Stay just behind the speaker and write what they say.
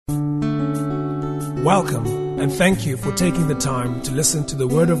Welcome, and thank you for taking the time to listen to the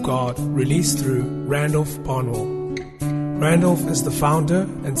Word of God released through Randolph Barnwell. Randolph is the founder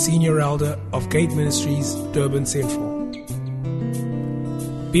and senior elder of Gate Ministries, Durban Central.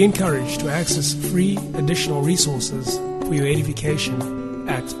 Be encouraged to access free additional resources for your edification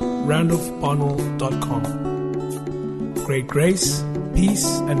at randolphbarnwell.com. Great grace, peace,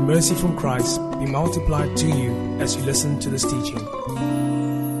 and mercy from Christ be multiplied to you as you listen to this teaching.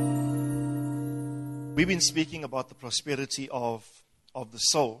 We've been speaking about the prosperity of the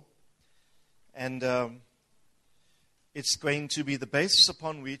soul, and it's going to be the basis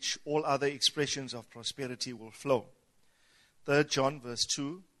upon which all other expressions of prosperity will flow. 3 John verse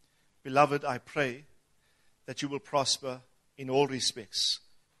 2, Beloved, I pray that you will prosper in all respects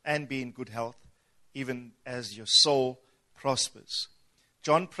and be in good health, even as your soul prospers.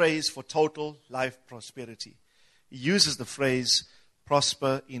 John prays for total life prosperity. He uses the phrase,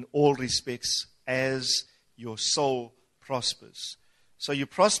 prosper in all respects as your soul prospers. So you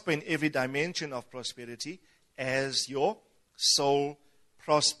prosper in every dimension of prosperity as your soul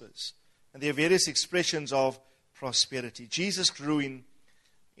prospers. And there are various expressions of prosperity. Jesus grew in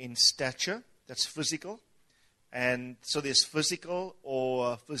stature, that's physical. And so there's physical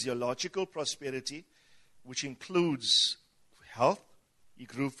or physiological prosperity, which includes health. He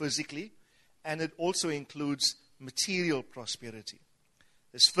grew physically. And it also includes material prosperity.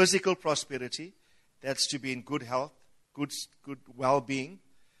 There's physical prosperity, that's to be in good health, good well-being.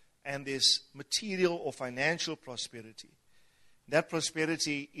 And there's material or financial prosperity. That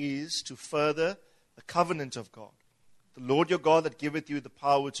prosperity is to further the covenant of God. The Lord your God that giveth you the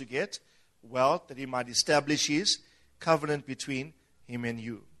power to get wealth, that he might establish his covenant between him and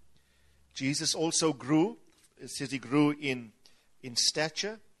you. Jesus also grew, it says he grew in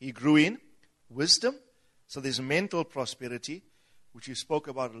stature, he grew in wisdom. So there's mental prosperity, which you spoke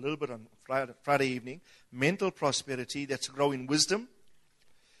about a little bit on Friday evening. Mental prosperity, that's to grow in wisdom,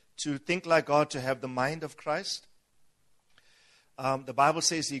 to think like God, to have the mind of Christ. The Bible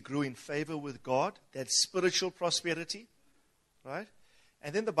says he grew in favor with God. That's spiritual prosperity, right?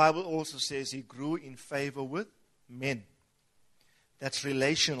 And then the Bible also says he grew in favor with men. That's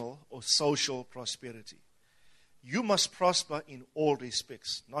relational or social prosperity. You must prosper in all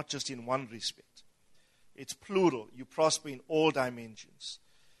respects, not just in one respect. It's plural. You prosper in all dimensions.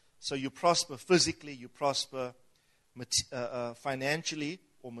 So you prosper physically, you prosper financially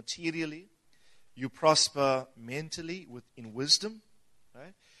or materially. You prosper mentally in wisdom.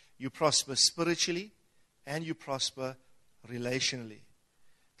 Right? You prosper spiritually, and you prosper relationally.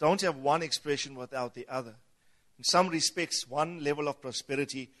 Don't have one expression without the other. In some respects, one level of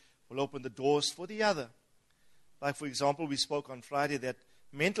prosperity will open the doors for the other. Like, for example, we spoke on Friday that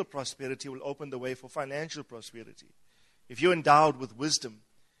mental prosperity will open the way for financial prosperity. If you're endowed with wisdom,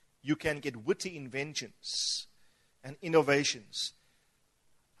 you can get witty inventions and innovations,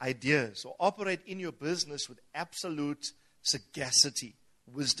 ideas, or operate in your business with absolute sagacity,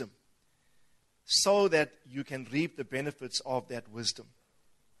 wisdom, so that you can reap the benefits of that wisdom.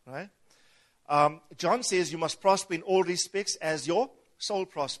 Right? John says you must prosper in all respects as your soul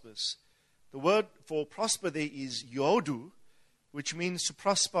prospers. The word for prosper there is yodu, which means to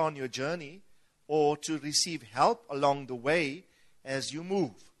prosper on your journey or to receive help along the way as you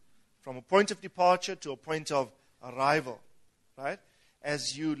move from a point of departure to a point of arrival, right?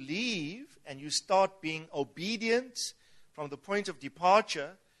 As you leave and you start being obedient from the point of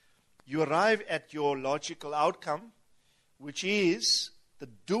departure, you arrive at your logical outcome, which is the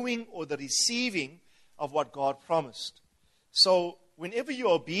doing or the receiving of what God promised. So whenever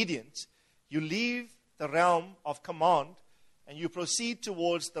you're obedient, you leave the realm of command and you proceed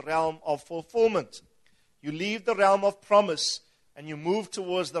towards the realm of fulfillment. You leave the realm of promise and you move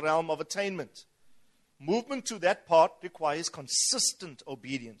towards the realm of attainment. Movement to that part requires consistent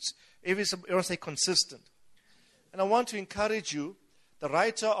obedience. Everyone say consistent. And I want to encourage you, the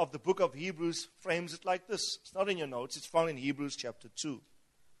writer of the book of Hebrews frames it like this. It's not in your notes, it's found in Hebrews chapter 2.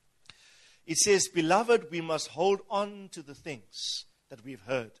 It says, Beloved, we must hold on to the things that we've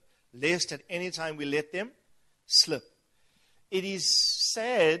heard, lest at any time we let them slip. It is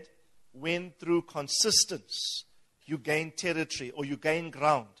sad when through consistence you gain territory or you gain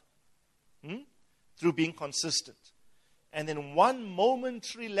ground through being consistent. And then one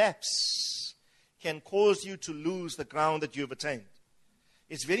momentary lapse can cause you to lose the ground that you've attained.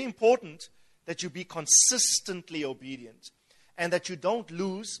 It's very important that you be consistently obedient and that you don't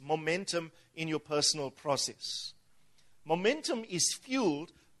lose momentum in your personal process. Momentum is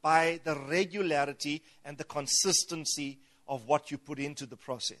fueled by the regularity and the consistency of what you put into the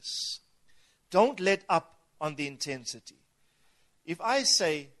process. Don't let up on the intensity. If I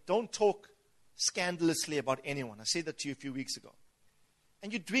say, don't talk scandalously about anyone. I said that to you a few weeks ago.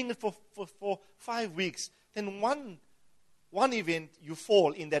 And you're doing it for 5 weeks. Then one event, you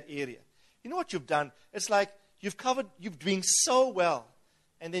fall in that area. You know what you've done? It's like you're doing so well.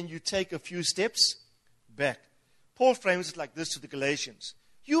 And then you take a few steps back. Paul frames it like this to the Galatians.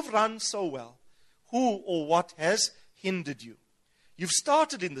 You've run so well. Who or what has hindered you? You've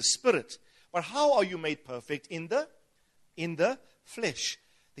started in the spirit. But how are you made perfect? In the flesh.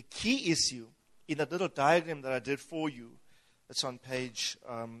 The key issue in that little diagram that I did for you, that's on page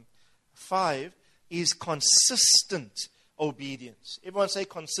 5, is consistent obedience. Everyone say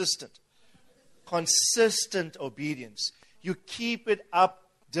consistent. Consistent obedience. You keep it up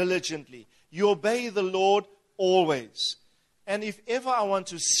diligently. You obey the Lord always. And if ever I want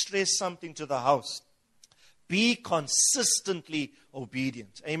to stress something to the house, be consistently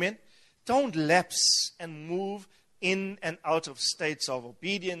obedient. Amen? Don't lapse and move in and out of states of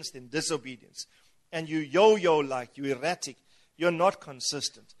obedience then disobedience. And you yo-yo like, you're erratic. You're not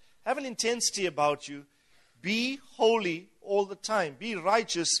consistent. Have an intensity about you. Be holy all the time. Be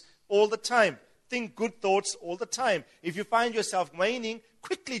righteous all the time. Think good thoughts all the time. If you find yourself waning,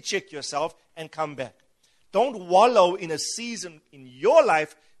 quickly check yourself and come back. Don't wallow in a season in your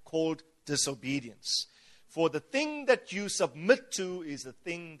life called disobedience. For the thing that you submit to is the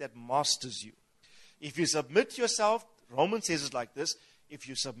thing that masters you. If you submit yourself, Romans says it like this, if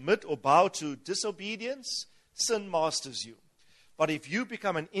you submit or bow to disobedience, sin masters you. But if you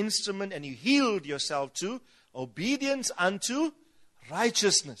become an instrument and you yield yourself to obedience unto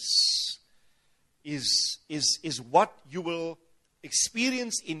righteousness, is what you will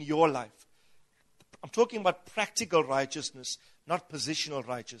experience in your life. I'm talking about practical righteousness, not positional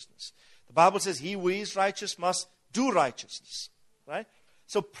righteousness. The Bible says he who is righteous must do righteousness. Right?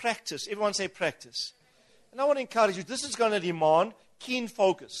 So practice. Everyone say practice. And I want to encourage you, this is going to demand keen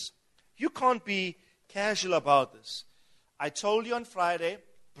focus. You can't be casual about this. I told you on Friday,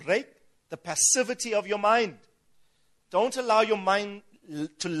 break the passivity of your mind. Don't allow your mind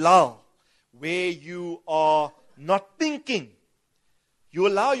to lull where you are not thinking. You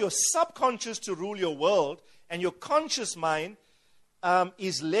allow your subconscious to rule your world, and your conscious mind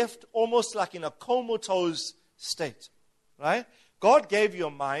is left almost like in a comatose state. Right? God gave you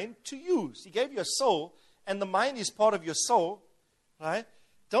a mind to use. He gave you a soul, and the mind is part of your soul. Right?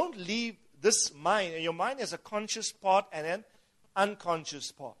 Don't leave this mind. And your mind has a conscious part and an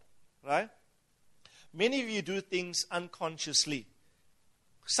unconscious part. Right? Many of you do things unconsciously,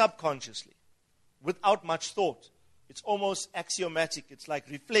 subconsciously, without much thought. It's almost axiomatic. It's like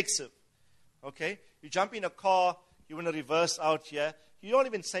reflexive. Okay? You jump in a car, you want to reverse out here. You don't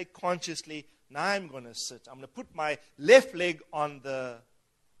even say consciously, now I'm going to sit. I'm going to put my left leg on the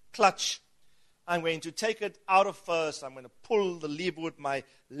clutch. I'm going to take it out of first. I'm going to pull the lever with my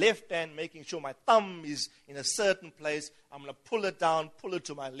left hand, making sure my thumb is in a certain place. I'm going to pull it down, pull it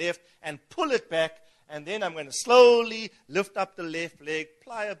to my left, and pull it back. And then I'm going to slowly lift up the left leg,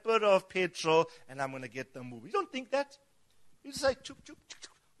 apply a bit of petrol, and I'm going to get the move. You don't think that? You just say, choop, choop, choop, choop.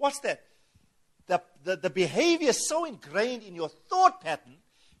 What's that? The behavior is so ingrained in your thought pattern,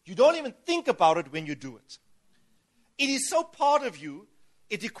 you don't even think about it when you do it. It is so part of you,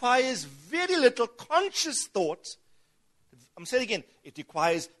 it requires very little conscious thought. I'm saying again, it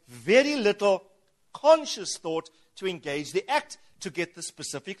requires very little conscious thought to engage the act to get the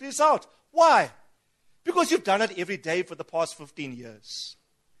specific result. Why? Because you've done it every day for the past 15 years.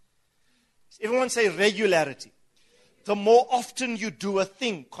 Everyone say regularity. The more often you do a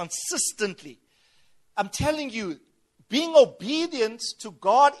thing consistently, I'm telling you, being obedient to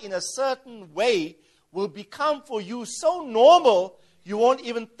God in a certain way will become for you so normal, you won't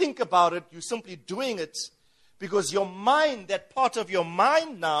even think about it. You're simply doing it because your mind, that part of your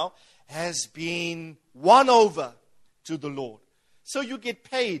mind now, has been won over to the Lord. So you get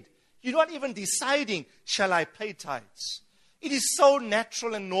paid. You're not even deciding, shall I pay tithes? It is so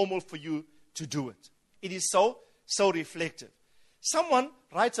natural and normal for you to do it. It is so reflective. Someone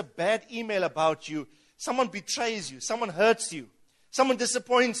writes a bad email about you. Someone betrays you. Someone hurts you. Someone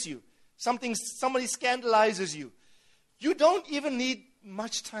disappoints you. Somebody scandalizes you. You don't even need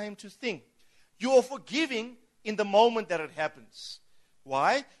much time to think. You are forgiving in the moment that it happens.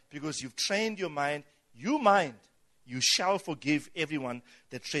 Why? Because you've trained your mind. You shall forgive everyone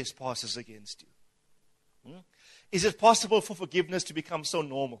that trespasses against you. Is it possible for forgiveness to become so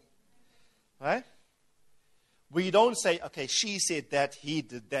normal? Right? Where you don't say, okay, she said that, he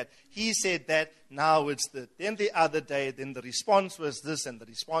did that, he said that, now it's that. Then the other day, then the response was this and the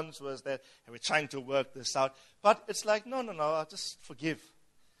response was that, and we're trying to work this out. But it's like, no, I just forgive.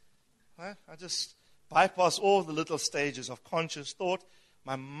 Right? I just bypass all the little stages of conscious thought.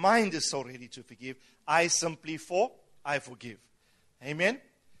 My mind is so ready to forgive. I forgive. Amen?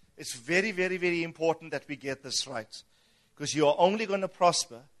 It's very, very, very important that we get this right. Because you are only going to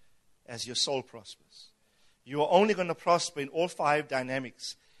prosper as your soul prospers. You are only going to prosper in all 5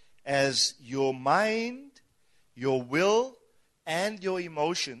 dynamics as your mind, your will, and your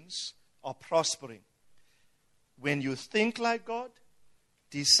emotions are prospering. When you think like God,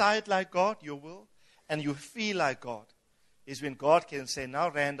 decide like God, your will, and you feel like God, is when God can say, now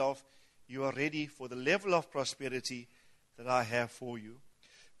Randolph, you are ready for the level of prosperity that I have for you.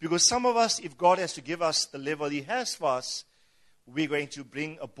 Because some of us, if God has to give us the level He has for us, we're going to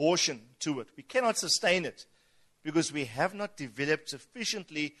bring abortion to it. We cannot sustain it because we have not developed a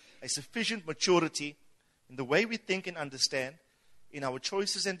sufficient maturity in the way we think and understand, in our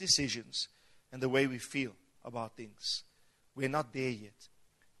choices and decisions, and the way we feel about things. We're not there yet.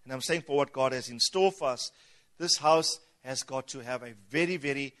 And I'm saying for what God has in store for us, this house has got to have a very,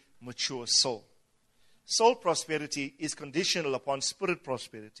 very mature soul. Soul prosperity is conditional upon spirit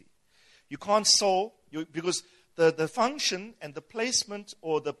prosperity. You can't because the function and the placement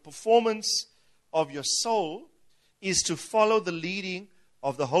or the performance of your soul is to follow the leading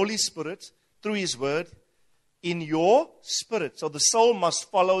of the Holy Spirit through His Word in your spirit. So the soul must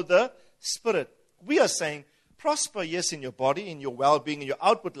follow the Spirit. We are saying, prosper, yes, in your body, in your well-being, in your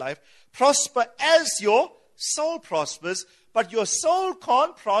outward life. Prosper as your soul prospers, but your soul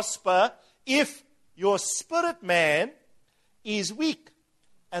can't prosper if your spirit man is weak.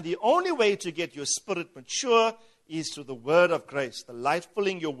 And the only way to get your spirit mature is through the word of grace, the light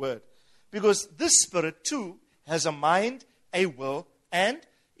filling your word. Because this spirit too has a mind, a will, and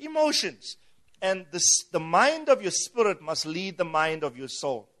emotions. And the mind of your spirit must lead the mind of your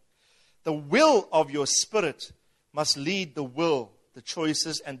soul. The will of your spirit must lead the will, the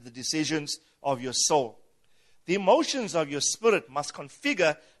choices, and the decisions of your soul. The emotions of your spirit must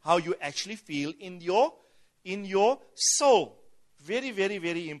configure how you actually feel in your soul. Very, very,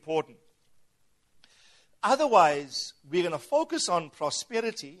 very important. Otherwise, we're going to focus on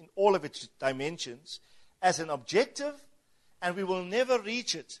prosperity in all of its dimensions as an objective, and we will never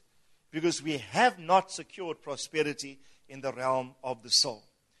reach it because we have not secured prosperity in the realm of the soul.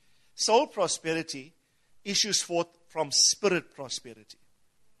 Soul prosperity issues forth from spirit prosperity.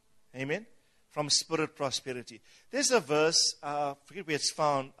 Amen? From spirit prosperity. There's a verse, I forget where it's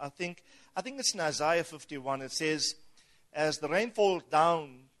found. I think it's in Isaiah 51. It says, as the rain falls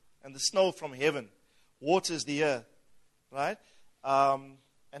down and the snow from heaven waters the earth, right? And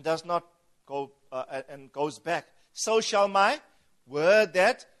does not go and goes back, so shall my word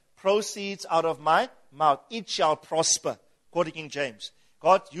that proceeds out of my mouth, it shall prosper, according to King James.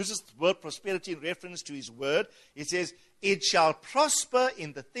 God uses the word prosperity in reference to His word. It says, it shall prosper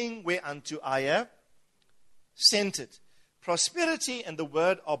in the thing whereunto I have sent it. Prosperity and the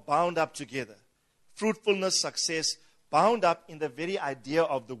word are bound up together. Fruitfulness, success, bound up in the very idea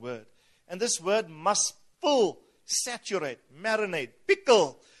of the word. And this word must saturate, marinate,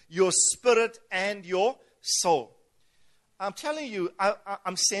 pickle your spirit and your soul. I'm telling you,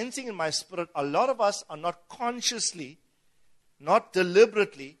 I'm sensing in my spirit, a lot of us are not consciously, not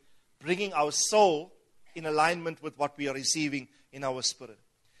deliberately bringing our soul in alignment with what we are receiving in our spirit.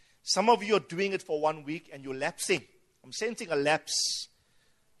 Some of you are doing it for 1 week and you're lapsing. I'm sensing a lapse.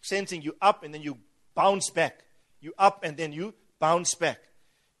 I'm sensing you up and then you bounce back. You up and then you bounce back.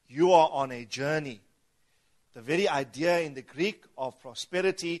 You are on a journey. The very idea in the Greek of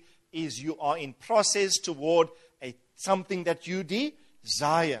prosperity is you are in process toward something that you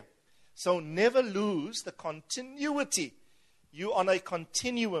desire. So never lose the continuity. You're on a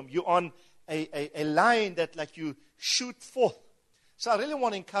continuum. You're on a line that like you shoot forth. So I really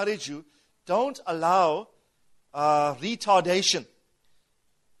want to encourage you, don't allow retardation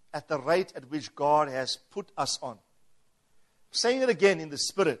at the rate at which God has put us on. I'm saying it again in the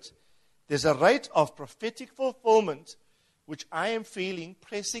spirit. There's a rate of prophetic fulfillment which I am feeling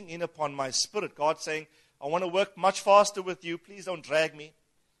pressing in upon my spirit. God saying, I want to work much faster with you. Please don't drag me.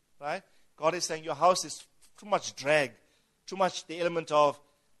 Right? God is saying, your house is too much drag. Too much the element of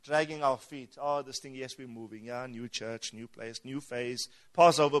dragging our feet. Oh, this thing, yes, we're moving. Yeah, new church, new place, new phase,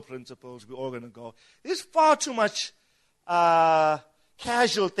 Passover principles, we're all going to go. There's far too much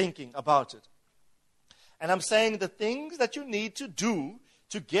casual thinking about it. And I'm saying the things that you need to do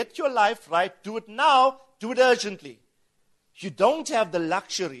to get your life right, do it now, do it urgently. You don't have the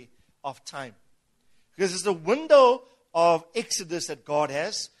luxury of time. Because it's the window of exodus that God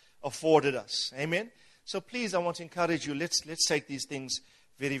has afforded us. Amen? So please, I want to encourage you, let's take these things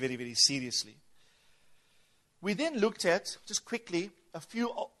very, very, very seriously. We then looked at, just quickly,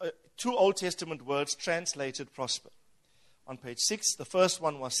 two Old Testament words translated prosper. on page 6. The first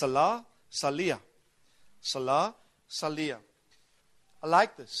one was Salah, Salih. Salah, Salih. I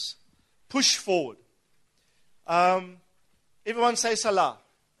like this. Push forward. Everyone say Salah.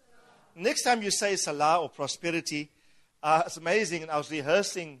 Next time you say Salah or prosperity, it's amazing. And I was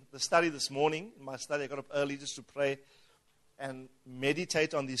rehearsing the study this morning. In my study, I got up early just to pray and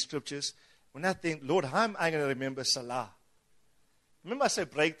meditate on these scriptures. When I think, Lord, how am I going to remember Salah? Remember I said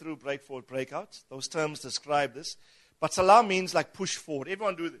breakthrough, break forward, break out? Those terms describe this. But Salah means like push forward.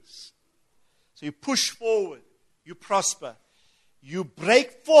 Everyone do this. So you push forward. You prosper. You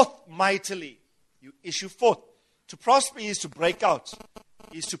break forth mightily. You issue forth. To prosper is to break out.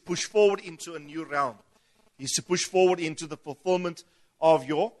 Is to push forward into a new realm. Is to push forward into the fulfillment of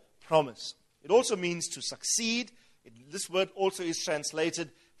your promise. It also means to succeed. This word also is translated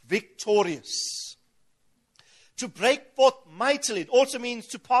victorious. To break forth mightily. It also means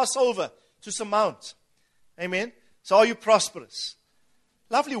to pass over, to surmount. Amen. So are you prosperous?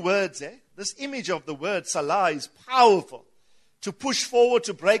 Lovely words, eh? This image of the word Salah is powerful. To push forward,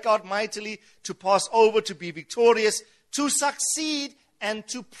 to break out mightily, to pass over, to be victorious, to succeed, and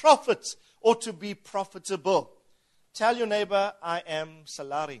to profit, or to be profitable. Tell your neighbor, I am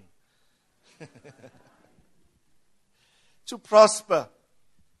Salaring. To prosper.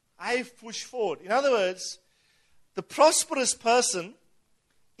 I push forward. In other words, the prosperous person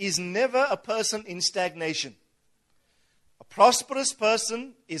is never a person in stagnation. A prosperous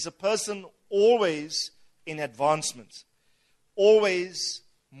person is a person always in advancement. Always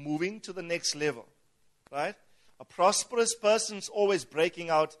moving to the next level. Right? A prosperous person is always breaking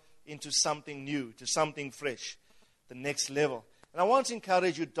out into something new, to something fresh. The next level. And I want to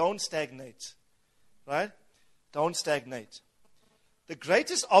encourage you, don't stagnate. Right? Don't stagnate. The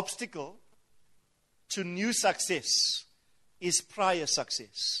greatest obstacle to new success is prior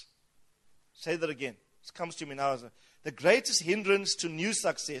success. Say that again. It comes to me now. The greatest hindrance to new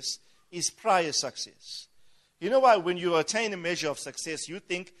success is prior success. You know why? When you attain a measure of success, you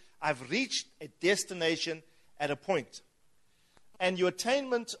think, I've reached a destination at a point. And your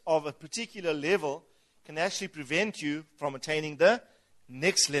attainment of a particular level can actually prevent you from attaining the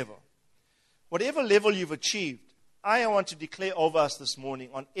next level. Whatever level you've achieved, I want to declare over us this morning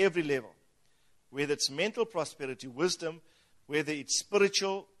on every level, whether it's mental prosperity, wisdom, whether it's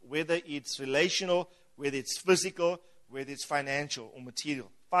spiritual, whether it's relational, whether it's physical, whether it's financial or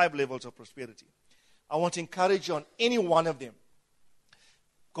material. 5 levels of prosperity. I want to encourage you on any one of them.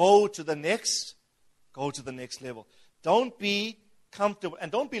 Go to the next level. Don't be comfortable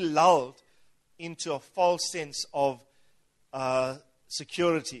and don't be lulled into a false sense of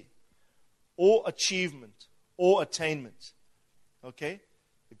security or achievement or attainment. Okay?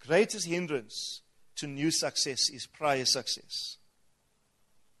 The greatest hindrance to new success is prior success.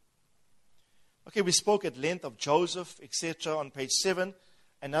 Okay, we spoke at length of Joseph, etc. on page 7.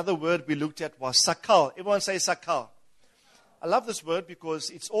 Another word we looked at was sakal. Everyone say sakal. I love this word because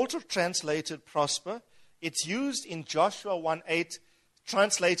it's also translated prosper. It's used in Joshua 1:8,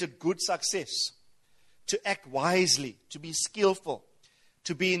 translated good success. To act wisely, to be skillful,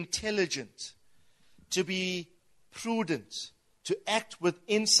 to be intelligent, to be prudent, to act with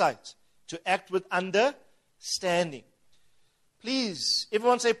insight, to act with understanding. Please,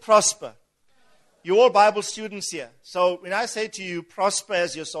 everyone say prosper. You're all Bible students here. So when I say to you, prosper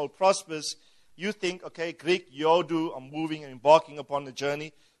as your soul prospers, you think, okay, Greek, Yodu, I'm moving and embarking upon the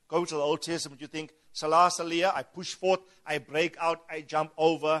journey. Go to the Old Testament, you think, Salah, Salih, I push forth, I break out, I jump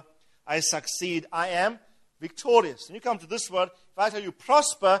over, I succeed, I am victorious. And you come to this word, if I tell you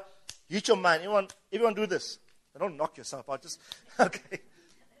prosper, use your mind. Everyone do this. Don't knock yourself out. Just, okay.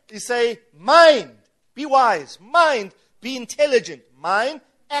 You say, mind, be wise. Mind, be intelligent. Mind,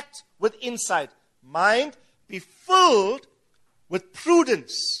 act with insight. Mind, be filled with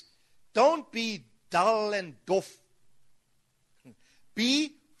prudence. Don't be dull and doff.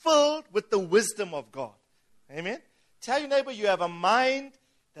 Be filled with the wisdom of God. Amen? Tell your neighbor you have a mind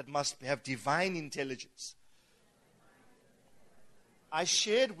that must have divine intelligence. I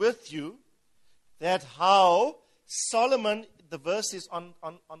shared with you that how Solomon, the verse is on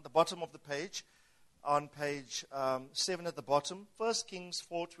the bottom of the page, on page 7 at the bottom, 1 Kings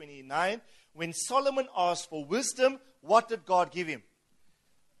 4:29. When Solomon asked for wisdom, what did God give him?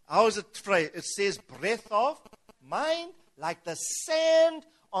 How is it phrased? It says, breath of mind like the sand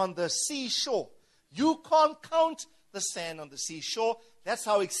on the seashore. You can't count the sand on the seashore. That's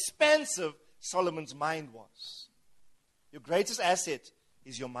how expansive Solomon's mind was. Your greatest asset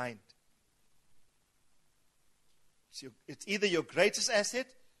is your mind. It's either your greatest asset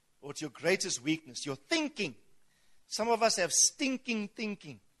or it's your greatest weakness. Your thinking. Some of us have stinking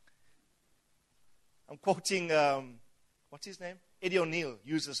thinking. I'm quoting what's his name? Eddie O'Neill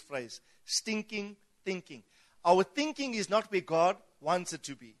used this phrase, stinking thinking. Our thinking is not where God wants it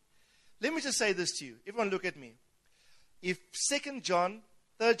to be. Let me just say this to you. Everyone look at me. If 3 John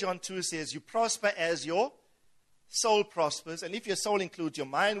 2 says, you prosper as your soul prospers, and if your soul includes your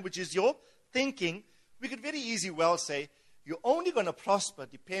mind, which is your thinking, we could very easily well say, you're only going to prosper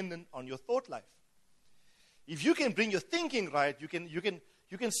dependent on your thought life. If you can bring your thinking right, you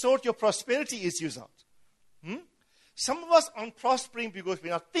can sort your prosperity issues out. Some of us aren't prospering because we're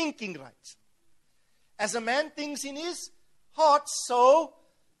not thinking right. As a man thinks in his heart, so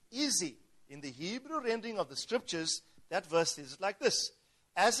is he. In the Hebrew rendering of the scriptures, that verse is like this.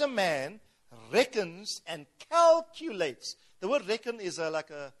 As a man reckons and calculates. The word reckon is like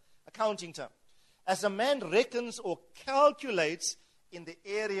a accounting term. As a man reckons or calculates in the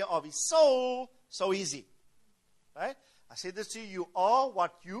area of his soul, so is he. Right? I said this to you, you are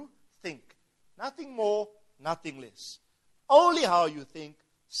what you think. Nothing more, nothing less. Only how you think,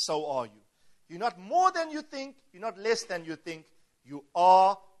 so are you. You're not more than you think, you're not less than you think. You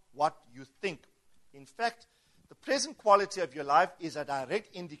are what you think. In fact, the present quality of your life is a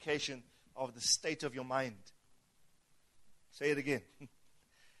direct indication of the state of your mind. Say it again.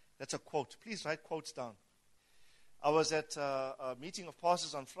 That's a quote. Please write quotes down. I was at a meeting of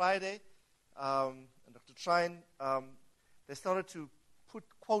pastors on Friday, and Dr. Trine, they started to put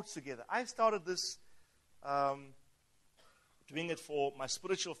quotes together. I started this, doing it for my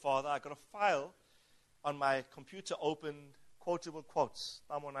spiritual father. I got a file on my computer opened, quotable quotes.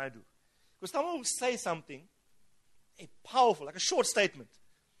 Someone I do. Because someone will say something, a powerful, like a short statement.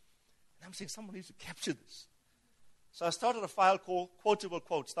 And I'm saying, someone needs to capture this. So I started a file called Quotable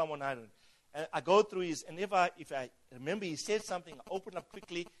Quotes, Someone I do. And I go through his, and if I remember he said something, I open up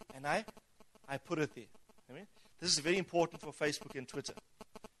quickly, and I put it there. I mean, this is very important for Facebook and Twitter.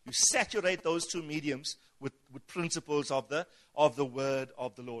 You saturate those two mediums with principles of the word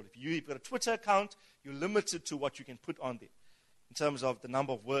of the Lord. If you've got a Twitter account, you're limited to what you can put on there in terms of the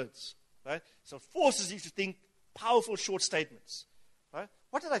number of words. Right? So it forces you to think powerful short statements. Right?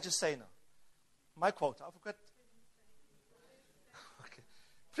 What did I just say now? My quote. I forgot. Okay.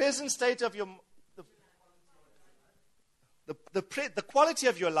 Present state of your the quality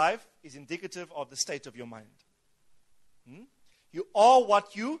of your life is indicative of the state of your mind. You are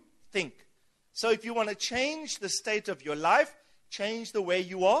what you think. So if you want to change the state of your life, change the way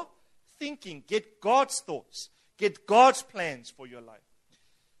you are thinking. Get God's thoughts. Get God's plans for your life.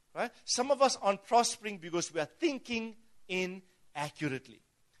 Right? Some of us aren't prospering because we are thinking inaccurately.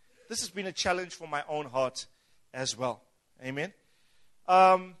 This has been a challenge for my own heart as well. Amen.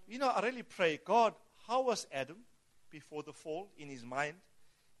 I really pray, God, how was Adam before the fall in his mind?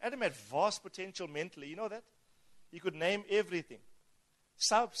 Adam had vast potential mentally. You know that? He could name everything.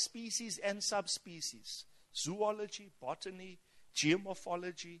 Subspecies and subspecies. Zoology, botany,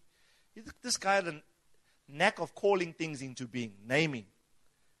 geomorphology. This guy had a knack of calling things into being, naming.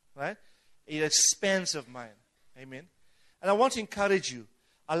 Right? An expansive mind. Amen. And I want to encourage you.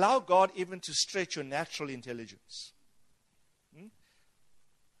 Allow God even to stretch your natural intelligence.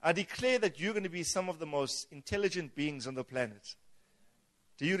 I declare that you're going to be some of the most intelligent beings on the planet.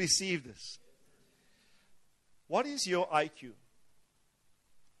 Do you receive this? What is your IQ?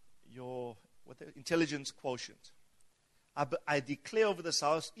 Your intelligence quotient. I declare over this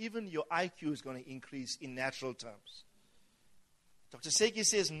house, even your IQ is going to increase in natural terms. Dr. Seki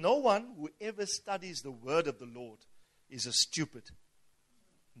says, no one who ever studies the word of the Lord is a stupid.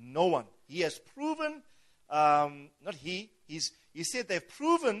 No one. He has proven, he said they've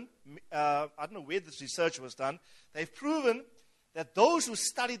proven, I don't know where this research was done, they've proven that those who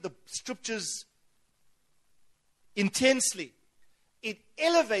study the scriptures intensely, it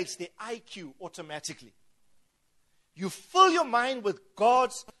elevates their IQ automatically. You fill your mind with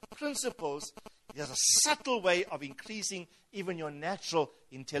God's principles. There's a subtle way of increasing even your natural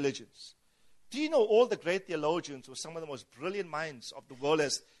intelligence. Do you know all the great theologians were some of the most brilliant minds of the world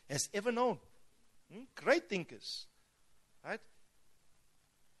has ever known? Great thinkers. Right?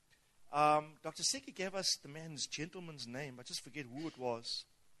 Dr. Seki gave us the gentleman's name. I just forget who it was.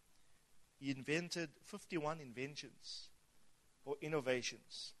 He invented 51 inventions or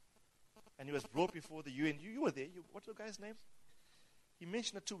innovations. And he was brought before the UN. You were there. What's the guy's name? He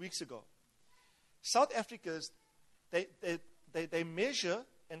mentioned it 2 weeks ago. South Africa's, they measure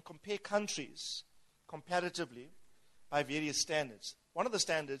and compare countries comparatively by various standards. One of the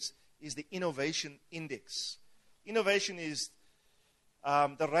standards is the Innovation Index. Innovation is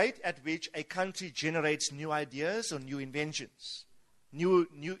the rate at which a country generates new ideas or new inventions, new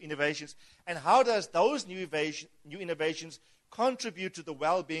innovations, and how does those new innovations contribute to the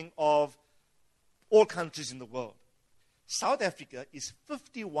well-being of all countries in the world. South Africa is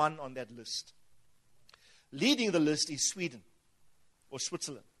 51 on that list. Leading the list is Sweden or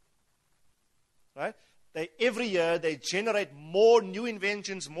Switzerland. Right? Every year they generate more new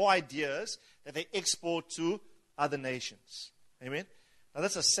inventions, more ideas that they export to other nations. Amen? Now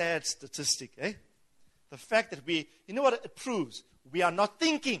that's a sad statistic, eh? The fact that you know what it proves? We are not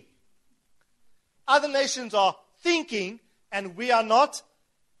thinking. Other nations are thinking, and we are not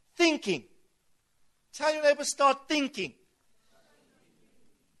thinking. Tell your neighbor, start thinking.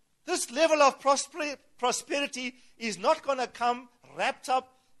 This level of prosperity is not going to come wrapped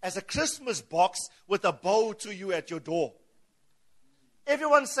up as a Christmas box with a bow to you at your door.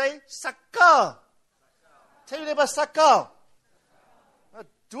 Everyone say, sakal. Tell your neighbor, sakal.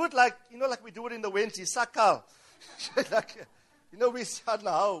 Do it like we do it in the Wenty, sakal. We said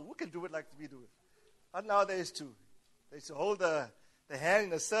now, who can do it like we do it? And now there is two. They used to hold the hand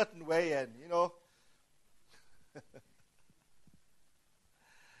in a certain way, and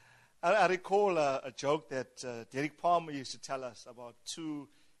I recall a joke that Derek Palmer used to tell us about two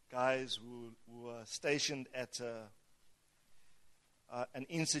guys who were stationed at an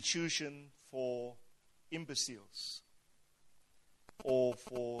institution for imbeciles, or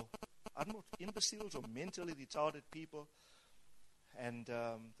for, I don't know, imbeciles or mentally retarded people. And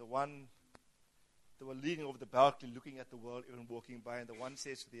they were leaning over the balcony looking at the world, even walking by, and the one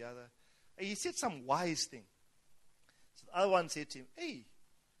says to the other, hey, he said some wise thing. So the other one said to him, hey,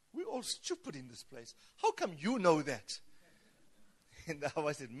 we're all stupid in this place. How come you know that? And the other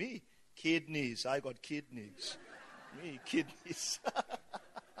one said, me, kidneys. I got kidneys. Me, kidneys.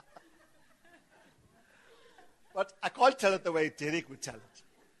 But I can't tell it the way Derek would tell it.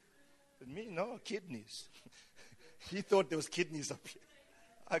 But me, no, kidneys. He thought there was kidneys up here.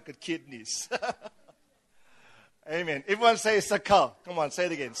 I got kidneys. Amen. Everyone say sakal. Come on, say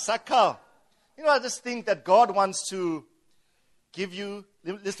it again. Sakal. I just think that God wants to give you,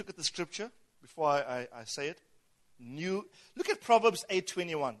 let's look at the scripture before I say it. Look at Proverbs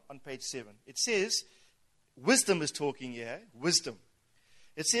 8:21 on page 7. It says, wisdom is talking here, wisdom.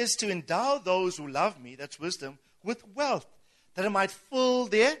 It says to endow those who love me, that's wisdom, with wealth, that it might fill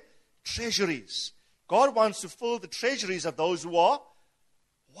their treasuries. God wants to fill the treasuries of those who are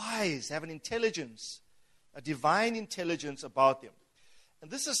wise, have an intelligence, a divine intelligence about them. And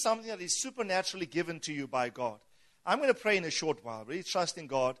this is something that is supernaturally given to you by God. I'm going to pray in a short while, really trusting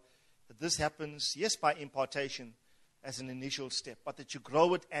God that this happens, yes, by impartation as an initial step, but that you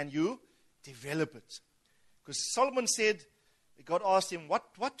grow it and you develop it. Because Solomon said, God asked him,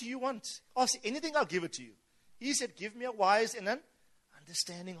 what do you want? Ask anything, I'll give it to you. He said, give me a wise and an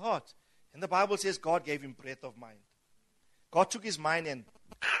understanding heart. And the Bible says God gave him breadth of mind. God took his mind and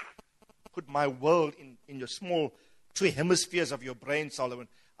put my world in your small 2 hemispheres of your brain, Solomon.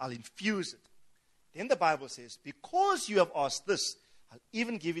 I'll infuse it. Then the Bible says, because you have asked this, I'll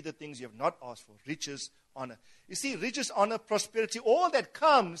even give you the things you have not asked for, riches, honor. You see, riches, honor, prosperity, all that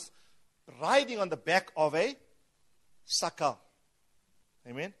comes riding on the back of a sakal.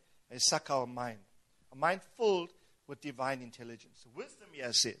 Amen? A sakal mind. A mind filled with divine intelligence. Wisdom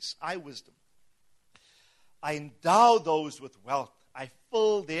here says, I wisdom. I endow those with wealth. I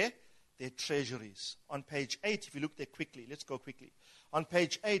fill their treasuries. On page 8, if you look there quickly, let's go quickly. On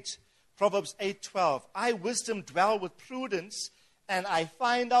page 8, Proverbs 8:12, I wisdom dwell with prudence, and I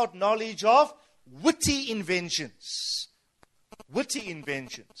find out knowledge of witty inventions. Witty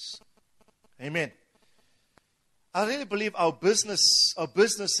inventions. Amen. I really believe our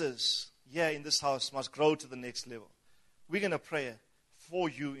businesses here in this house must grow to the next level. We're going to pray for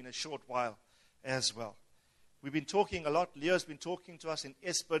you in a short while as well. We've been talking a lot. Leo's been talking to us in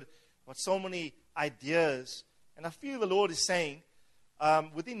Esped about so many ideas. And I feel the Lord is saying,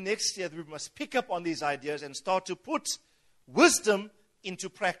 within next year, we must pick up on these ideas and start to put wisdom into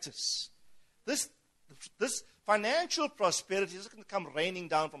practice. This financial prosperity isn't going to come raining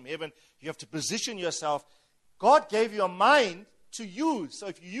down from heaven. You have to position yourself. God gave you a mind to use. So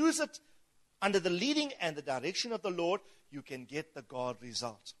if you use it under the leading and the direction of the Lord, you can get the God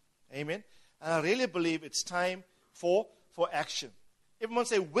result. Amen. And I really believe it's time for action. Everyone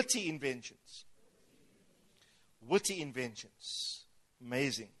say witty inventions. Witty inventions.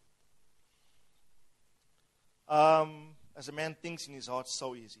 Amazing. As a man thinks in his heart,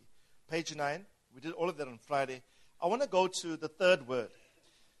 so easy. Page 9. We did all of that on Friday. I want to go to the third word.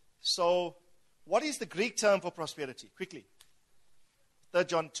 So, what is the Greek term for prosperity? Quickly. 3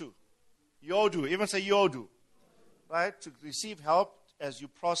 John 2. Yodu. Everyone say yodu. Right? To receive help as you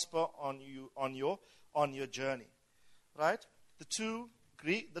prosper on your journey. Right? The two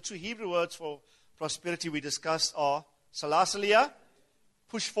Hebrew words for prosperity we discussed are salasalia,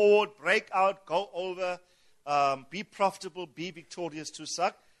 push forward, break out, go over, be profitable, be victorious, to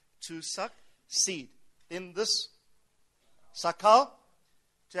succeed. Then this sakal,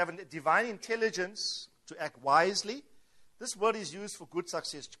 to have a divine intelligence, to act wisely. This word is used for good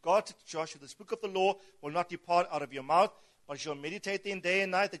success. God said to Joshua, this book of the law will not depart out of your mouth, but you shall meditate therein day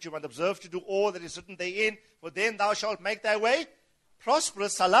and night, that you might observe to do all that is written therein. For then thou shalt make thy way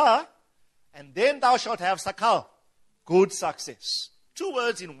prosperous, salah, and then thou shalt have sakal, good success. 2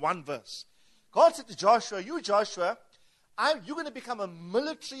 words in 1 verse. God said to Joshua, you Joshua, you're going to become a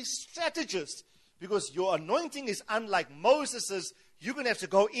military strategist, because your anointing is unlike Moses's. You're going to have to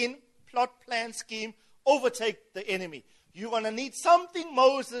go in, plot, plan, scheme, overtake the enemy. You're going to need something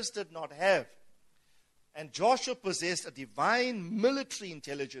Moses did not have. And Joshua possessed a divine military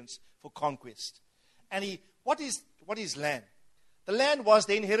intelligence for conquest. And what is land? The land was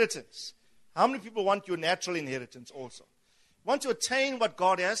the inheritance. How many people want your natural inheritance also? Want to attain what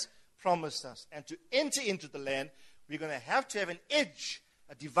God has promised us. And to enter into the land, we're going to have an edge,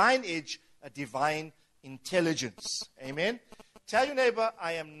 a divine intelligence. Amen? Tell your neighbor,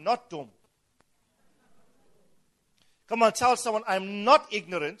 I am not dumb. Come on, tell someone, I'm not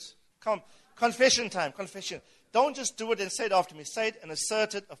ignorant. Come, confession time, confession. Don't just do it and say it after me. Say it and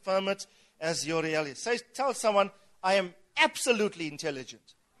assert it, affirm it as your reality. Tell someone, I am absolutely intelligent.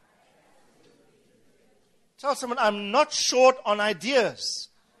 Tell someone, I'm not short on ideas.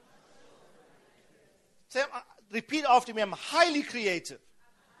 Repeat after me, I'm highly creative.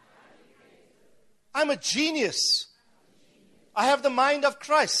 I'm a genius. I have the mind of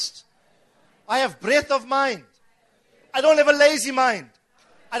Christ. I have breadth of mind. I don't have a lazy mind.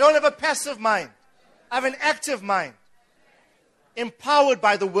 I don't have a passive mind. I have an active mind. Empowered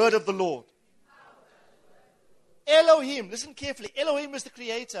by the word of the Lord. Elohim, listen carefully. Elohim is the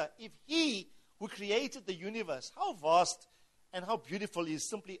creator. If he who created the universe, how vast and how beautiful is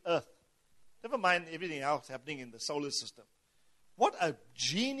simply earth. Never mind everything else happening in the solar system. What a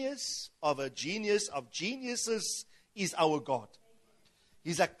genius of geniuses is our God.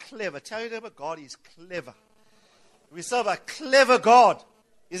 He's a clever. Tell your neighbor, God is clever. We serve a clever God.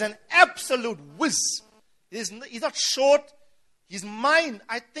 He's an absolute whiz. He's not short. His mind,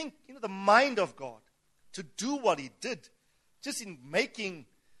 I think, the mind of God to do what he did. Just in making,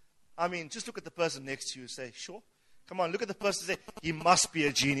 just look at the person next to you and say, sure. Come on, look at the person and say, he must be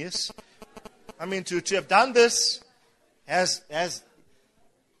a genius. To have done this is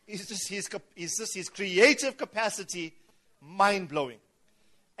his creative capacity mind-blowing.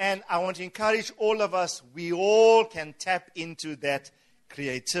 And I want to encourage all of us, we all can tap into that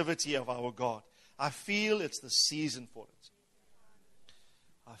creativity of our God. I feel it's the season for it.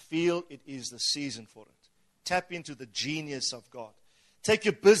 I feel it is the season for it. Tap into the genius of God. Take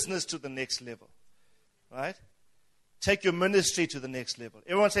your business to the next level. Right? Take your ministry to the next level.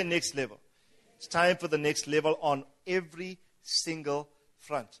 Everyone say next level. It's time for the next level on every single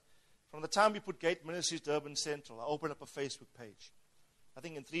front. From the time we put Gate Ministries Durban Central, I opened up a Facebook page. I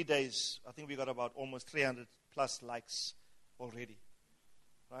think in 3 days, we got about almost 300 plus likes already.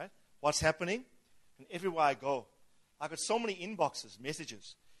 Right? What's happening? And everywhere I go, I got so many inboxes,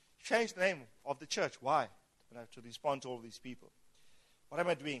 messages. Change the name of the church. Why? And I have to respond to all these people. What am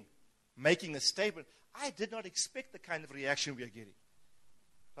I doing? Making a statement. I did not expect the kind of reaction we are getting.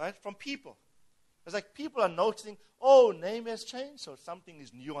 Right? From people. It's like people are noticing, name has changed, so something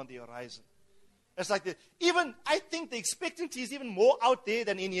is new on the horizon. It's like I think the expectancy is even more out there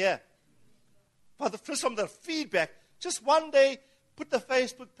than in here. But from the feedback, just one day, put the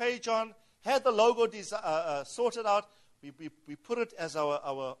Facebook page on, had the logo sorted out. We put it as our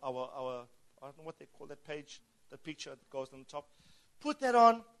I don't know what they call that page, the picture that goes on the top. Put that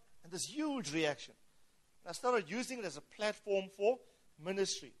on, and this huge reaction. And I started using it as a platform for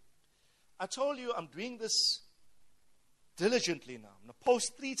ministry. I told you I'm doing this diligently now. I'm going to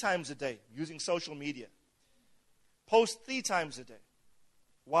post 3 times a day using social media. Post 3 times a day.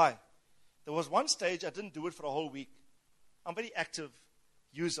 Why? There was one stage I didn't do it for a whole week. I'm a very active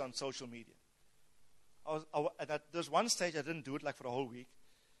user on social media. There's one stage I didn't do it for a whole week.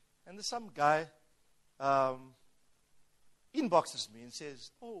 And there's some guy inboxes me and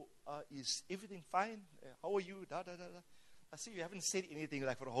says, is everything fine? How are you? Da, da, da, da. I see you haven't said anything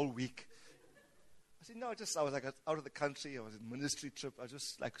for a whole week. I said, no, I was out of the country. I was on a ministry trip. I was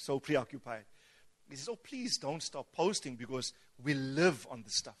just so preoccupied. He says, please don't stop posting because we live on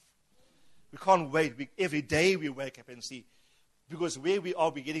this stuff. We can't wait. Every day we wake up and see. Because where we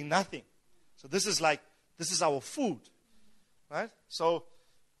are, we're getting nothing. So this is our food. Right? So,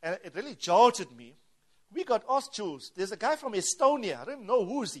 and it really jolted me. We got Jules. There's a guy from Estonia. I don't know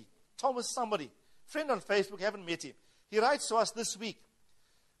who is he. Thomas somebody. Friend on Facebook, haven't met him. He writes to us this week.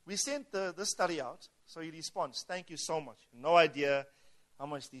 We sent the study out. So he responds, thank you so much. No idea how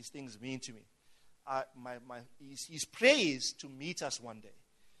much these things mean to me. His prayer is to meet us one day,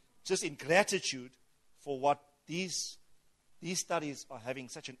 just in gratitude for what these studies are having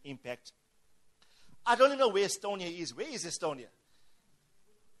such an impact. I don't even know where Estonia is. Where is Estonia?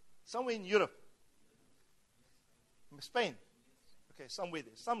 Somewhere in Europe. Spain. Okay, somewhere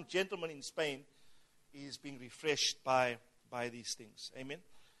there. Some gentleman in Spain is being refreshed by these things. Amen.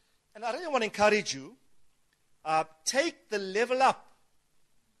 And I really want to encourage you, take the level up.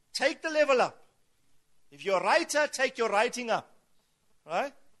 Take the level up. If you're a writer, take your writing up.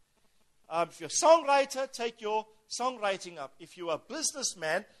 Right? If you're a songwriter, take your songwriting up. If you're a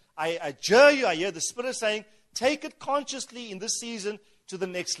businessman, I adjure you, I hear the Spirit saying, take it consciously in this season to the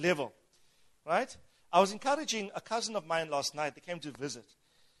next level. Right? I was encouraging a cousin of mine last night. They came to visit.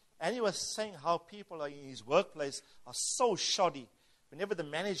 And he was saying how people in his workplace are so shoddy. Whenever the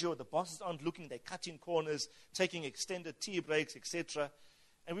manager or the bosses aren't looking, they cut in corners, taking extended tea breaks, etc.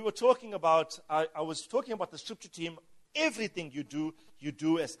 And we were talking about, I was talking about the scripture to him, everything you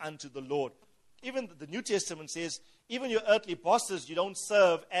do as unto the Lord. Even the New Testament says, even your earthly bosses, you don't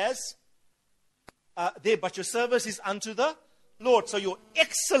serve as there, but your service is unto the Lord. So your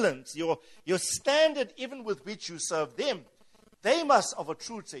excellence, your standard, even with which you serve them, they must of a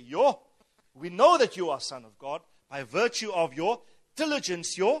truth say, we know that you are Son of God by virtue of your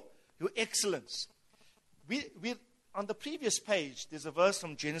diligence, your excellence. We on the previous page, there's a verse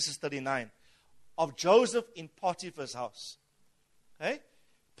from Genesis 39 of Joseph in Potiphar's house. Okay?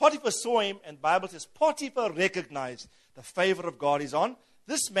 Potiphar saw him, and the Bible says Potiphar recognized the favor of God is on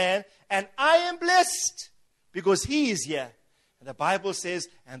this man, and I am blessed because he is here. And the Bible says,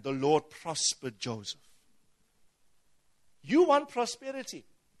 and the Lord prospered Joseph. You want prosperity.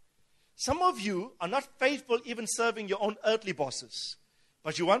 Some of you are not faithful even serving your own earthly bosses,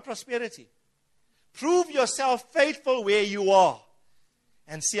 but you want prosperity. Prove yourself faithful where you are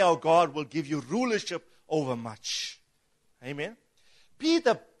and see how God will give you rulership over much. Amen. Be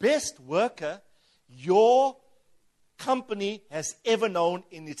the best worker your company has ever known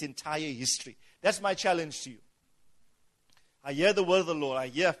in its entire history. That's my challenge to you. I hear the word of the Lord.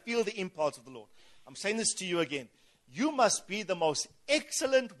 I feel the impulse of the Lord. I'm saying this to you again. You must be the most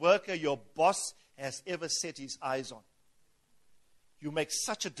excellent worker your boss has ever set his eyes on. You make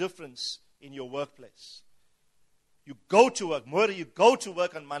such a difference in your workplace. You go to work. Murder, you go to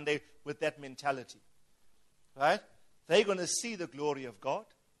work on Monday with that mentality. Right? They're going to see the glory of God.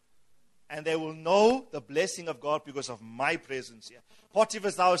 And they will know the blessing of God because of my presence here.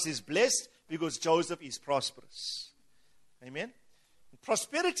 Potiphar's house is blessed because Joseph is prosperous. Amen?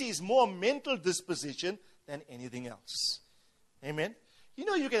 Prosperity is more mental disposition than anything else. Amen? You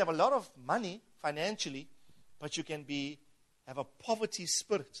know, you can have a lot of money financially, but you can have a poverty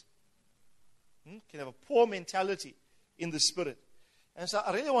spirit. Can have a poor mentality in the spirit. And so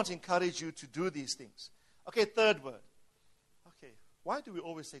I really want to encourage you to do these things. Okay, third word. Okay, why do we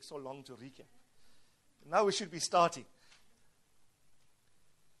always take so long to recap? Now we should be starting.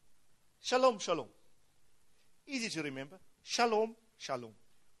 Shalom, shalom. Easy to remember. Shalom, shalom.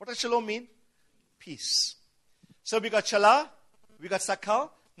 What does shalom mean? Peace. So we got shalah, we got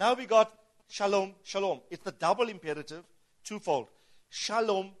sakal, now we got shalom, shalom. It's the double imperative, twofold.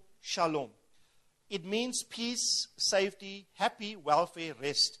 Shalom, shalom. It means peace, safety, happy, welfare,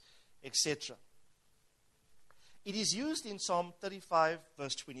 rest, etc. It is used in Psalm 35,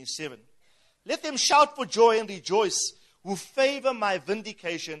 verse 27. Let them shout for joy and rejoice who favor my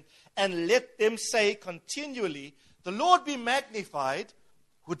vindication, and let them say continually, the Lord be magnified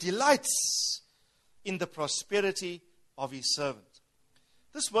who delights in the prosperity of his servant.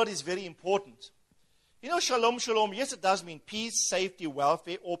 This word is very important. You know, shalom, shalom, yes, it does mean peace, safety,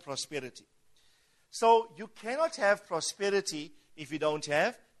 welfare, or prosperity. So you cannot have prosperity if you don't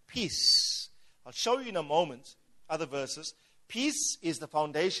have peace. I'll show you in a moment, other verses. Peace is the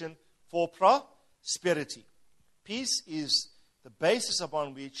foundation for prosperity. Peace is the basis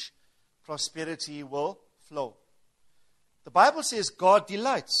upon which prosperity will flow. The Bible says God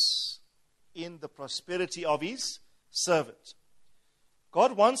delights in the prosperity of his servant.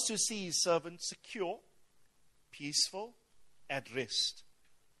 God wants to see his servant secure, peaceful, at rest.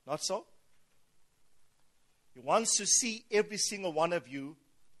 Not so? He wants to see every single one of you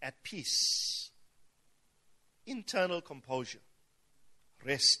at peace. Internal composure.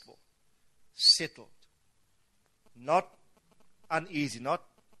 Restful. Settled. Not uneasy. Not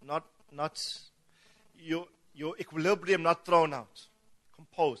your equilibrium not thrown out.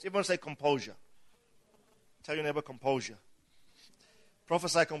 Composed. Everyone say composure. Tell your neighbor composure.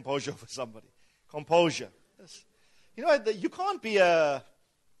 Prophesy composure for somebody. Composure. You know, you can't be a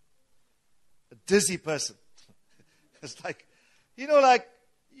a dizzy person. It's like, like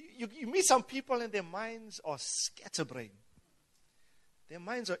you meet some people and their minds are scatterbrained. Their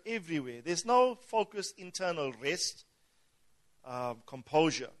minds are everywhere. There's no focused internal rest,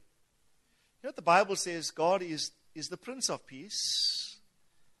 composure. You know what the Bible says? God is the Prince of Peace.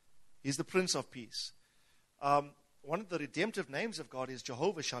 He's the Prince of Peace. One of the redemptive names of God is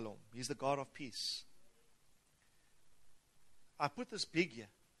Jehovah Shalom. He's the God of peace. I put this big here.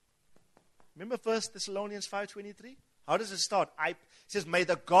 Remember 1 Thessalonians 5:23? How does it start? It says, may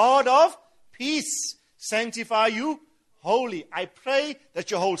the God of peace sanctify you wholly. I pray that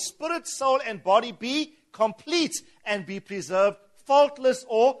your whole spirit, soul, and body be complete and be preserved faultless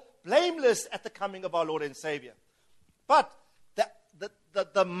or blameless at the coming of our Lord and Savior. But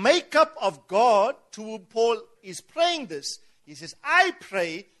the makeup of God, to whom Paul is praying this, he says, I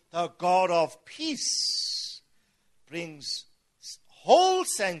pray the God of peace brings whole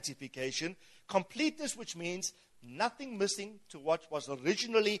sanctification, completeness, which means nothing missing to what was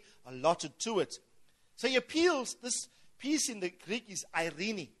originally allotted to it. So he appeals, this peace in the Greek is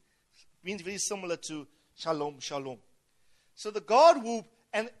irene, means very similar to shalom, shalom. So the God who,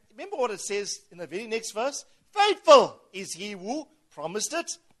 and remember what it says in the very next verse, faithful is he who promised it.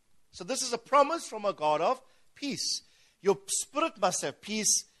 So this is a promise from a God of peace. Your spirit must have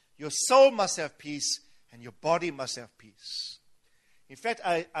peace, your soul must have peace, and your body must have peace. In fact,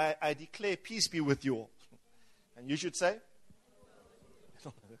 I declare peace be with you all. And you should say?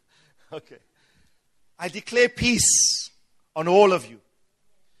 Okay. I declare peace on all of you.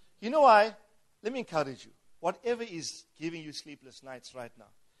 You know why? Let me encourage you. Whatever is giving you sleepless nights right now,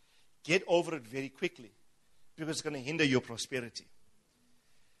 get over it very quickly, because it's going to hinder your prosperity.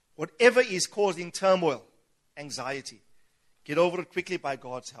 Whatever is causing turmoil, anxiety, get over it quickly by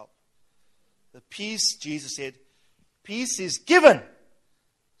God's help. The peace, Jesus said, peace is given,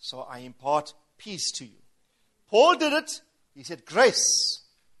 so I impart peace to you. Paul did it. He said, grace,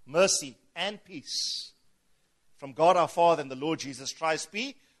 mercy, and peace from God our Father and the Lord Jesus Christ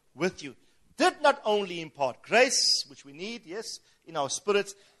be with you. Did not only impart grace, which we need, yes, in our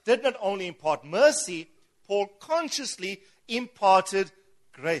spirits, did not only impart mercy, Paul consciously imparted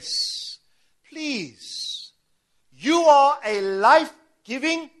grace. Please, you are a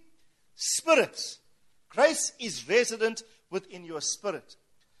life-giving spirit. Grace is resident within your spirit.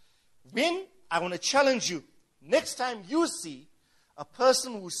 When, I want to challenge you, next time you see a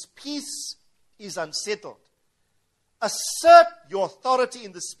person whose peace is unsettled, assert your authority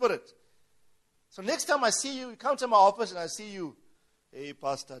in the spirit. So next time I see you, you come to my office and I see you, hey,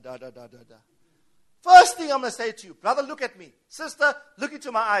 pastor, da. First thing I'm going to say to you, brother, look at me. Sister, look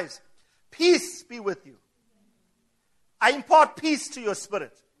into my eyes. Peace be with you. I impart peace to your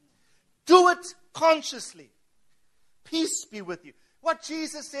spirit. Do it consciously. Peace be with you. What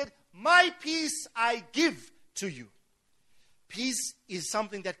Jesus said, my peace I give to you. Peace is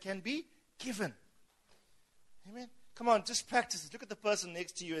something that can be given. Amen. Come on, just practice it. Look at the person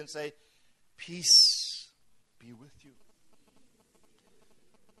next to you and say, peace be with you.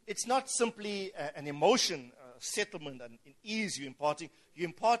 It's not simply an emotion, settlement, and an ease you're imparting. You're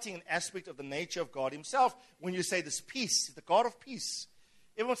imparting an aspect of the nature of God himself when you say this peace, the God of peace.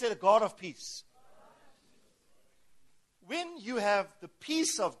 Everyone say the God of peace. When you have the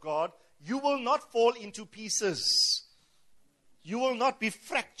peace of God, you will not fall into pieces. You will not be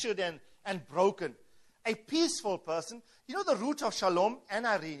fractured and broken. A peaceful person, you know the root of shalom and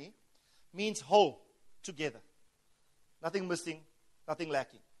irene means whole, together. Nothing missing, nothing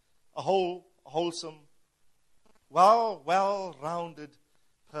lacking. A whole, wholesome, well-rounded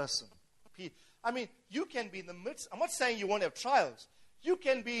person. I mean, you can be in the midst, I'm not saying you won't have trials. You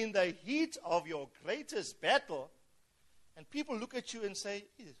can be in the heat of your greatest battle, and people look at you and say,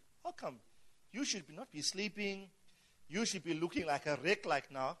 how come? You should not be sleeping. You should be looking like a wreck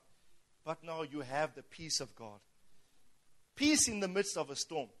like now. But now you have the peace of God. Peace in the midst of a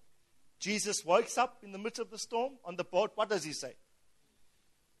storm. Jesus wakes up in the midst of the storm on the boat. What does he say?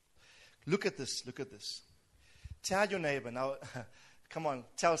 Look at this. Look at this. Tell your neighbor now. Come on,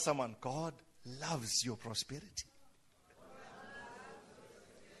 tell someone. God loves your prosperity.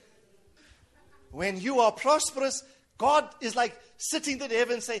 When you are prosperous, God is like sitting there in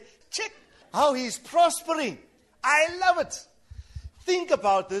heaven and say, check how he's prospering. I love it. Think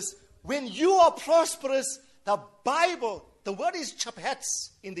about this. When you are prosperous, the Bible, the word is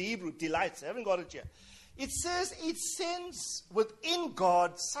chaphatz in the Hebrew, delights. I haven't got it yet. It says it sends within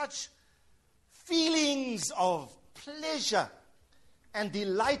God such feelings of pleasure and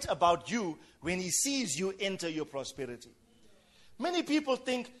delight about you when he sees you enter your prosperity. Many people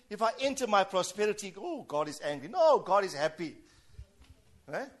think, if I enter my prosperity, oh, God is angry. No, God is happy.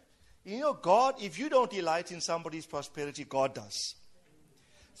 Right? You know, God, if you don't delight in somebody's prosperity, God does.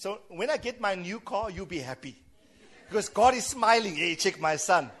 So when I get my new car, you'll be happy. Because God is smiling. Hey, check my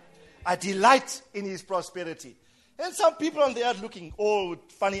son. I delight in his prosperity. And some people on the earth looking all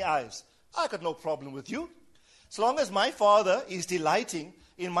with funny eyes. I got no problem with you. As long as my Father is delighting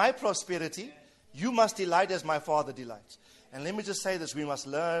in my prosperity, you must delight as my Father delights. And let me just say this, we must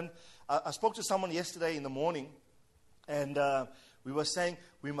learn. I spoke to someone yesterday in the morning, and we were saying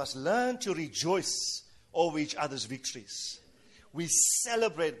we must learn to rejoice over each other's victories. We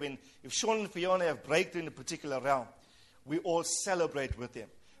celebrate if Sean and Fiona have breakthrough in a particular realm, we all celebrate with them.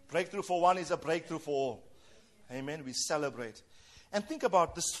 Breakthrough for one is a breakthrough for all. Amen. We celebrate. And think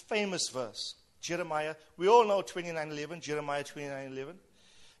about this famous verse, Jeremiah. We all know 29:11, Jeremiah 29:11.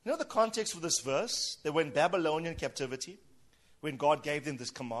 You know the context of this verse? They were in Babylonian captivity when God gave them this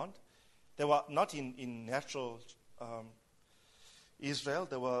command. They were not in natural Israel.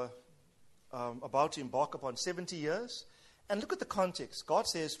 They were about to embark upon 70 years. And look at the context. God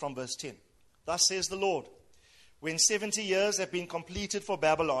says from verse 10, "Thus says the Lord, when 70 years have been completed for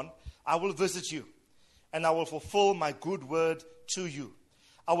Babylon, I will visit you, and I will fulfill my good word to you.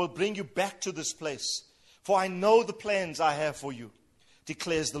 I will bring you back to this place, for I know the plans I have for you,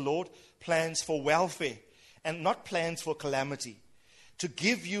 declares the Lord, plans for welfare and not plans for calamity, to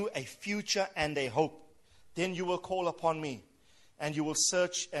give you a future and a hope. Then you will call upon me, and you will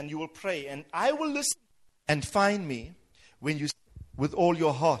search and you will pray, and I will listen and find me when you with all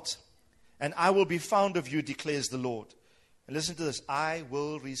your heart, and I will be found of you, declares the Lord." And listen to this, "I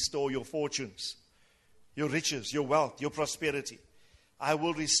will restore your fortunes, your riches, your wealth, your prosperity. I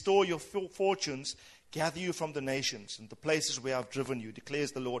will restore your fortunes, gather you from the nations and the places where I've driven you,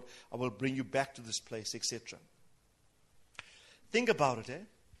 declares the Lord. I will bring you back to this place," etc. Think about it, eh?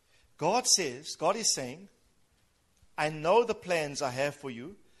 God is saying, "I know the plans I have for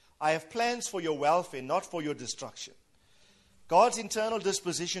you. I have plans for your welfare, not for your destruction." God's internal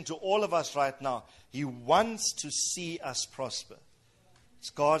disposition to all of us right now, He wants to see us prosper. It's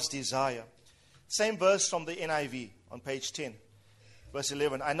God's desire. Same verse from the NIV on page 10, verse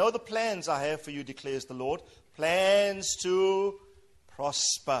 11. "I know the plans I have for you, declares the Lord, plans to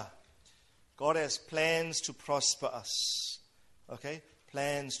prosper." God has plans to prosper us. Okay?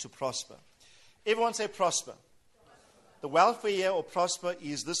 Plans to prosper. Everyone say prosper. The welfare here or prosper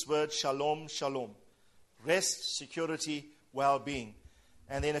is this word, shalom, shalom. Rest, security, well-being.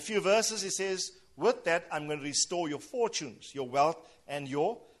 And then a few verses it says, with that I'm going to restore your fortunes, your wealth, and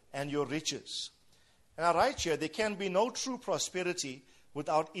your riches. And I write here, there can be no true prosperity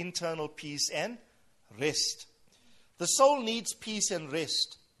without internal peace and rest. The soul needs peace and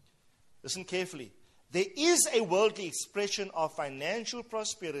rest. Listen carefully. There is a worldly expression of financial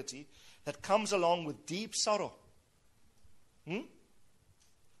prosperity that comes along with deep sorrow,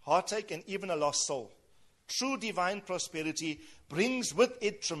 heartache, and even a lost soul. True divine prosperity brings with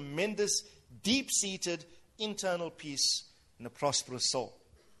it tremendous, deep-seated internal peace and a prosperous soul.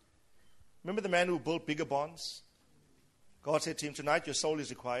 Remember the man who built bigger barns? God said to him, "Tonight your soul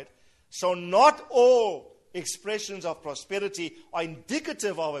is required." So not all expressions of prosperity are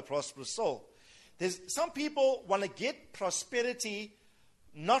indicative of a prosperous soul. Some people want to get prosperity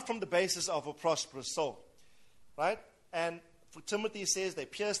not from the basis of a prosperous soul. Right? And for Timothy says they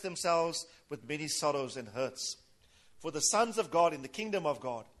pierce themselves with many sorrows and hurts. For the sons of God in the kingdom of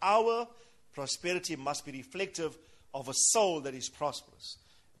God, our prosperity must be reflective of a soul that is prosperous.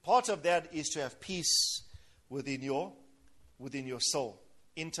 Part of that is to have peace within your soul.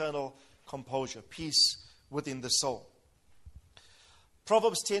 Internal composure, peace within the soul.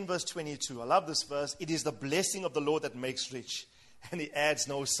 Proverbs 10 verse 22. I love this verse. "It is the blessing of the Lord that makes rich, and He adds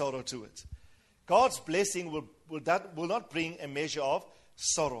no sorrow to it." God's blessing will not bring a measure of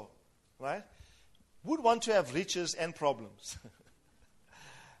sorrow. Right? Would want to have riches and problems.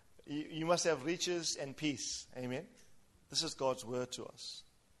 You must have riches and peace. Amen. This is God's word to us.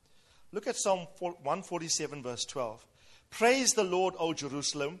 Look at Psalm 147 verse 12. "Praise the Lord, O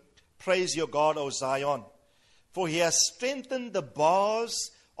Jerusalem. Praise your God, O Zion. For He has strengthened the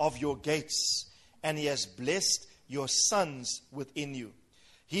bars of your gates, and He has blessed your sons within you.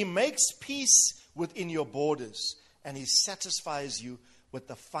 He makes peace within your borders, and He satisfies you with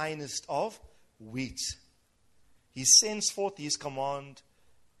the finest of wheat. He sends forth His command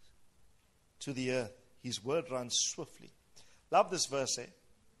to the earth. His word runs swiftly." Love this verse, eh?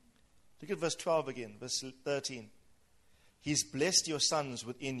 Look at verse 12 again, verse 13. "He's blessed your sons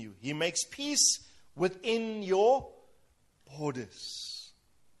within you. He makes peace within your borders."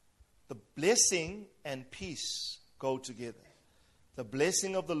 The blessing and peace go together. The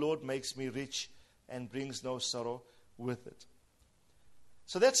blessing of the Lord makes me rich and brings no sorrow with it.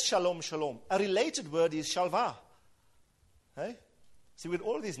 So that's shalom, shalom. A related word is shalva. Hey? See, with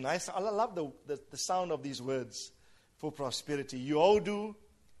all these nice, I love the sound of these words for prosperity. Yodu,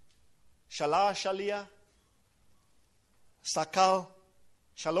 shalah, shalia, sakal,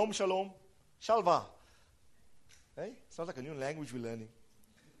 shalom, shalom, shalva. Hey? Sounds like a new language we're learning.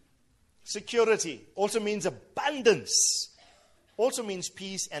 Security also means abundance. Also means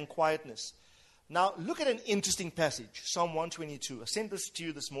peace and quietness. Now, look at an interesting passage, Psalm 122. I sent this to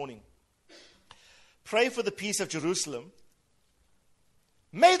you this morning. Pray for the peace of Jerusalem.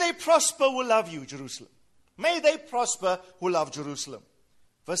 May they prosper who love you, Jerusalem. May they prosper who love Jerusalem.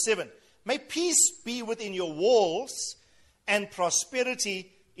 Verse 7. May peace be within your walls and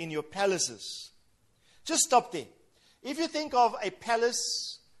prosperity in your palaces. Just stop there. If you think of a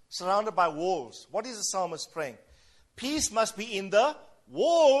palace surrounded by walls, what is the psalmist praying? Peace must be in the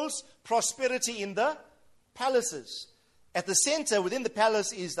walls, prosperity in the palaces. At the center, within the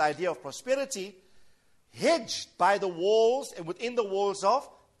palace, is the idea of prosperity, hedged by the walls and within the walls of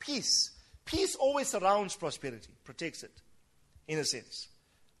peace. Peace always surrounds prosperity, protects it, in a sense.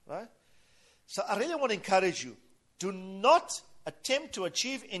 Right? So I really want to encourage you, do not attempt to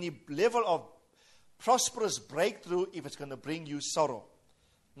achieve any level of prosperous breakthrough if it's going to bring you sorrow.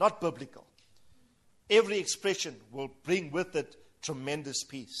 Not biblical. Every expression will bring with it tremendous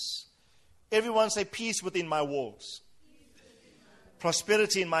peace. Everyone say, peace within my walls.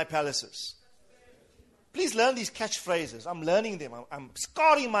 Prosperity in my palaces. Please learn these catchphrases. I'm learning them. I'm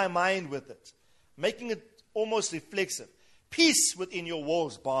scarring my mind with it. Making it almost reflexive. Peace within your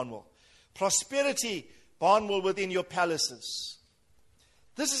walls, Barnwell. Prosperity, Barnwell, within your palaces.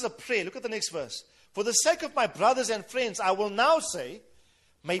 This is a prayer. Look at the next verse. For the sake of my brothers and friends, I will now say,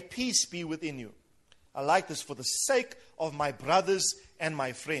 may peace be within you. I like this. For the sake of my brothers and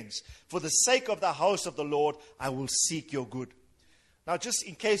my friends. For the sake of the house of the Lord, I will seek your good. Now, just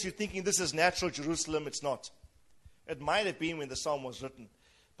in case you're thinking this is natural Jerusalem, it's not. It might have been when the psalm was written.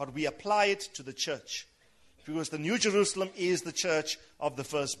 But we apply it to the church. Because the New Jerusalem is the church of the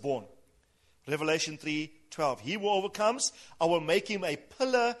firstborn. Revelation 3:12. He who overcomes, I will make him a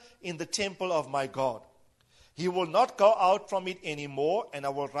pillar in the temple of my God. He will not go out from it anymore, and I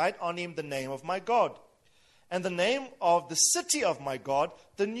will write on him the name of my God, and the name of the city of my God,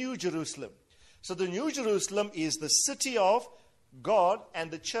 the New Jerusalem. So the New Jerusalem is the city of God,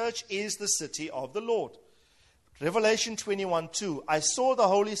 and the church is the city of the Lord. Revelation 21:2. I saw the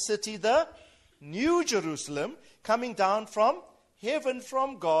holy city, the New Jerusalem, coming down from heaven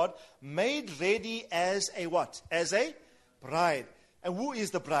from God, made ready as a what? As a bride. And who is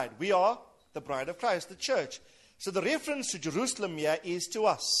the bride? We are the bride of Christ, the church. So the reference to Jerusalem here is to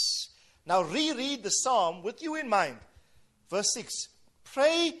us. Now reread the psalm with you in mind. Verse 6.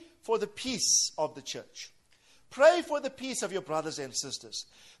 Pray for the peace of the church. Pray for the peace of your brothers and sisters.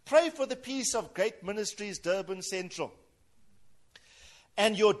 Pray for the peace of Great Ministries, Durban Central.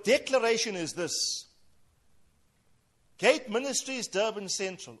 And your declaration is this. Great Ministries, Durban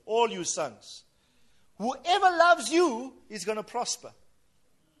Central, all you sons. Whoever loves you is going to prosper.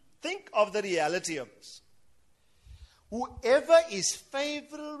 Think of the reality of this. Whoever is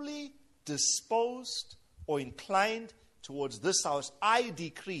favorably disposed or inclined towards this house, I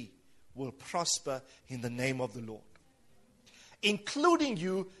decree, will prosper in the name of the Lord. Including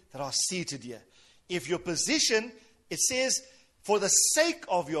you that are seated here. If your position, it says, for the sake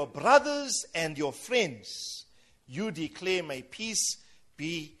of your brothers and your friends, you declare, may peace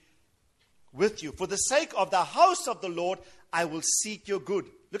be with you. For the sake of the house of the Lord, I will seek your good.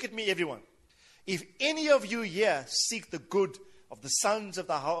 Look at me, everyone. If any of you here seek the good of the sons of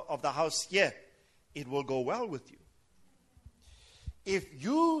the house here, it will go well with you. If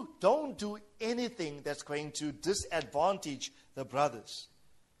you don't do anything that's going to disadvantage the brothers,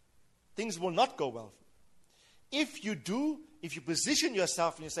 things will not go well. If you do, if you position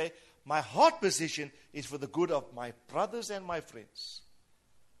yourself and you say, my heart position is for the good of my brothers and my friends.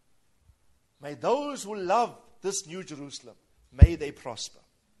 May those who love this New Jerusalem, may they prosper.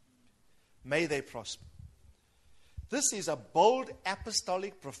 May they prosper. This is a bold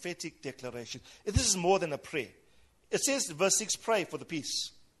apostolic prophetic declaration. This is more than a prayer. It says, verse 6, pray for the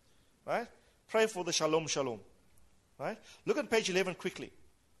peace. Right? Pray for the shalom, shalom. Right? Look at page 11 quickly.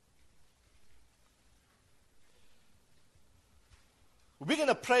 We're going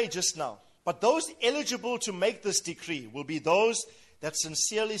to pray just now. But those eligible to make this decree will be those that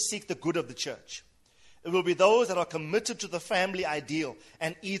sincerely seek the good of the church. It will be those that are committed to the family ideal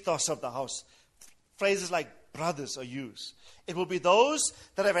and ethos of the house. Phrases like brothers are used. It will be those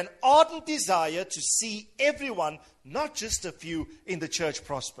that have an ardent desire to see everyone, not just a few, in the church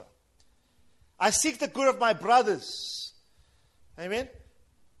prosper. I seek the good of my brothers. Amen.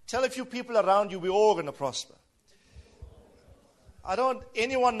 Tell a few people around you, we're all going to prosper. I don't want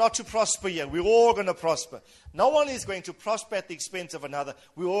anyone not to prosper here. We're all going to prosper. No one is going to prosper at the expense of another.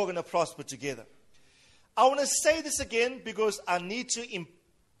 We're all going to prosper together. I want to say this again because I need to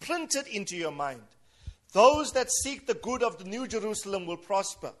imprint it into your mind. Those that seek the good of the New Jerusalem will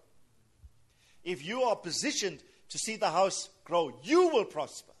prosper. If you are positioned to see the house grow, you will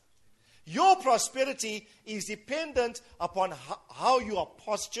prosper. Your prosperity is dependent upon how you are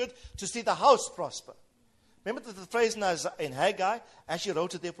postured to see the house prosper. Remember the phrase in Haggai? I actually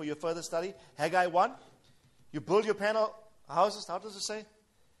wrote it there for your further study. Haggai 1. You build your panel houses. How does it say?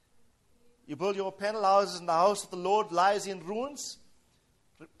 You build your panel houses and the house of the Lord lies in ruins.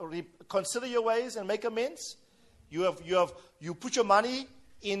 Consider your ways and make amends. You put your money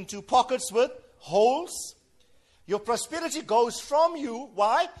into pockets with holes. Your prosperity goes from you.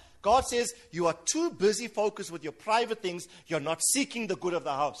 Why? God says you are too busy focused with your private things. You're not seeking the good of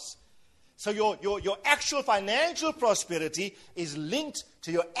the house. So your actual financial prosperity is linked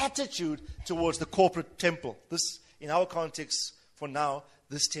to your attitude towards the corporate temple. This, in our context, for now,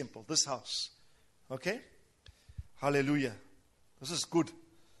 this temple, this house. Okay? Hallelujah. This is good.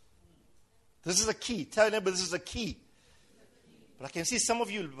 This is a key. Tell your neighbor this is a key. But I can see some of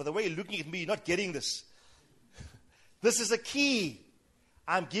you, by the way you're looking at me, you're not getting this. This is a key.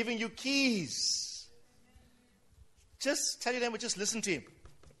 I'm giving you keys. Just tell your neighbor, just listen to him.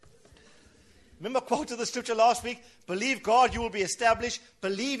 Remember I quoted the scripture last week? Believe God, you will be established.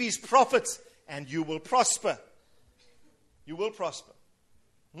 Believe his prophets, and you will prosper. You will prosper.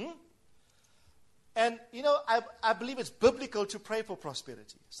 And, you know, I believe it's biblical to pray for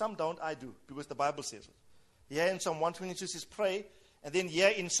prosperity. Some don't, I do, because the Bible says it. Here in Psalm 122 says pray. And then here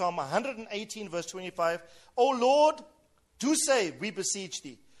in Psalm 118 verse 25, O Lord, do say, we beseech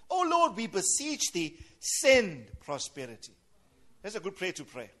thee. O Lord, we beseech thee, send prosperity. That's a good prayer to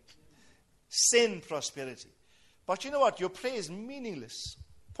pray. Send prosperity. But you know what? Your prayer is meaningless,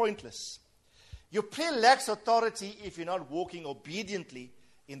 pointless. Your prayer lacks authority if you're not walking obediently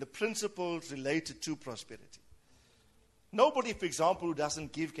in the principles related to prosperity. Nobody, for example, who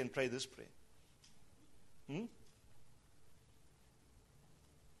doesn't give can pray this prayer.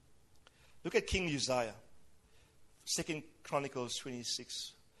 Look at King Uzziah, 2 Chronicles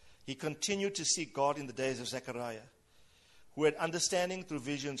 26. He continued to seek God in the days of Zechariah, who had understanding through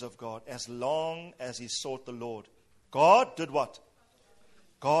visions of God, as long as he sought the Lord. God did what?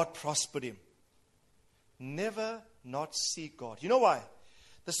 God prospered him. Never not seek God. You know why?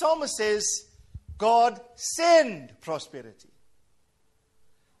 The psalmist says, God send prosperity.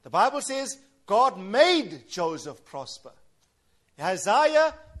 The Bible says, God made Joseph prosper.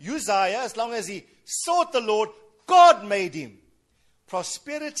 Uzziah, as long as he sought the Lord, God made him.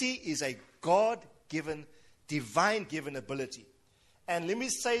 Prosperity is a God-given, divine-given ability. And let me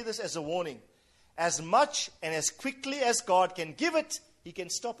say this as a warning. As much and as quickly as God can give it, he can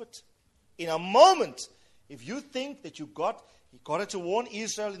stop it. In a moment, if you think that he got it to warn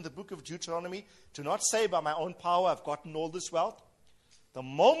Israel in the book of Deuteronomy, to not say by my own power I've gotten all this wealth. The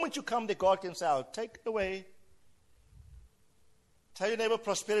moment you come there, God can say, I'll take it away. Tell your neighbor,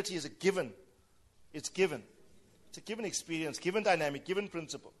 prosperity is a given. It's given. It's a given experience, given dynamic, given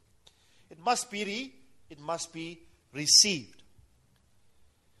principle. It must be received.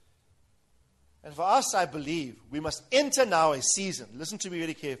 And for us, I believe, we must enter now a season. Listen to me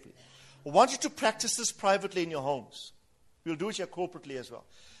very carefully. I want you to practice this privately in your homes. We'll do it here corporately as well.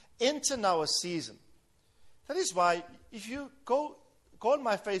 Enter now a season. That is why, if you go on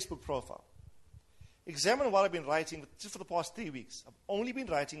my Facebook profile, examine what I've been writing just for the past 3 weeks. I've only been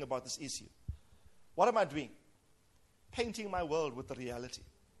writing about this issue. What am I doing? Painting my world with the reality.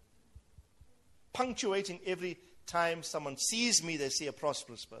 Punctuating every time someone sees me, they see a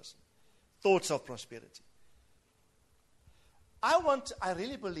prosperous person. Thoughts of prosperity. I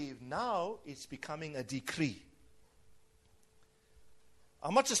really believe now it's becoming a decree.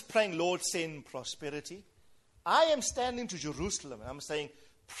 I'm not just praying, Lord, send prosperity. I am standing to Jerusalem and I'm saying,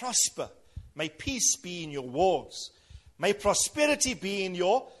 prosper. May peace be in your walls. May prosperity be in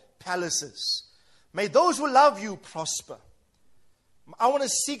your palaces. May those who love you prosper. I want to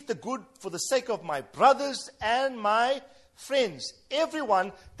seek the good for the sake of my brothers and my friends.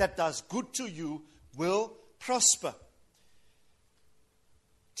 Everyone that does good to you will prosper.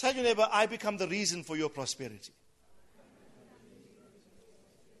 Tell your neighbor, I become the reason for your prosperity.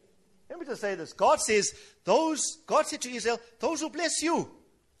 Let me just say this. God said to Israel, those who bless you,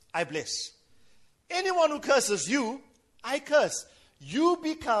 I bless. Anyone who curses you, I curse. You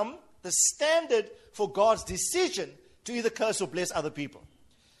become the standard for God's decision to either curse or bless other people.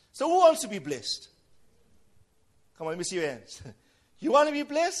 So who wants to be blessed? Come on, let me see your hands. You want to be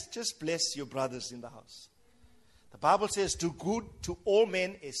blessed? Just bless your brothers in the house. The Bible says, do good to all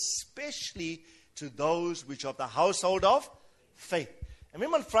men, especially to those which are of the household of faith. And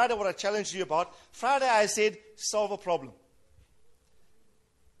remember on Friday what I challenged you about? Friday I said, solve a problem.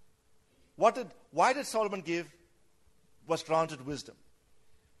 Why did Solomon was granted wisdom?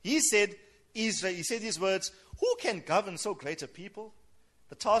 He said these words, who can govern so great a people?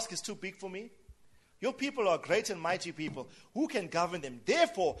 The task is too big for me. Your people are great and mighty people. Who can govern them?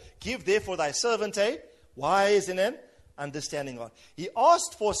 Therefore, give thy servant a wise and an understanding God. He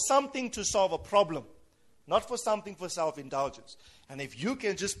asked for something to solve a problem, not for something for self-indulgence. And if you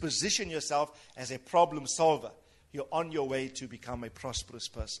can just position yourself as a problem solver, you're on your way to become a prosperous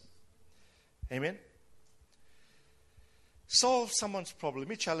person. Amen? Solve someone's problem. Let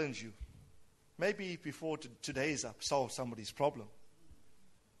me challenge you. Maybe before today is up, solve somebody's problem.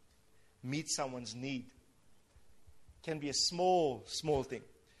 Meet someone's need. Can be a small thing.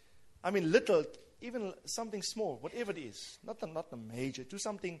 I mean, little, even something small, whatever it is. Not the major. Do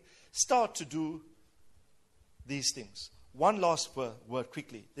something. Start to do these things. One last word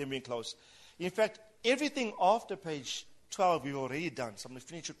quickly, then we close. In fact, everything after page 12 we've already done. So I'm going to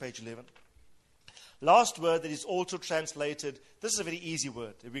finish with page 11. Last word that is also translated. This is a very easy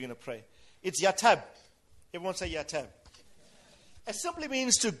word that we're going to pray. It's yatab. Everyone say yatab. It simply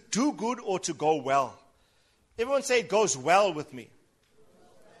means to do good or to go well. Everyone say it goes well with me.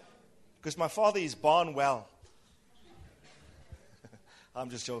 Because my father is born well.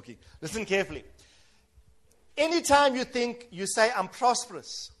 I'm just joking. Listen carefully. Anytime you say, I'm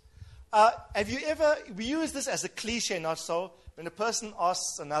prosperous. We use this as a cliche, not so. When a person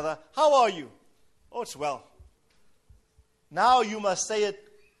asks another, how are you? Oh, it's well. Now you must say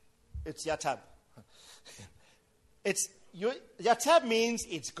it's yatab. Yatab means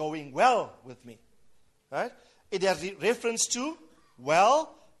it's going well with me. Right? It has reference to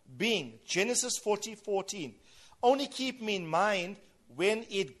well-being. Genesis 40:14. Only keep me in mind when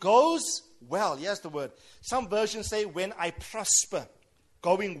it goes well. Here's the word. Some versions say when I prosper,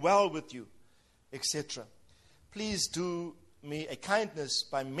 going well with you, etc. Please do me a kindness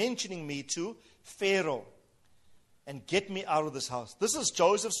by mentioning me to Pharaoh and get me out of this house. This is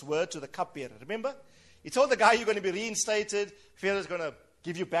Joseph's word to the cupbearer. Remember? He told the guy you're going to be reinstated. Pharaoh's going to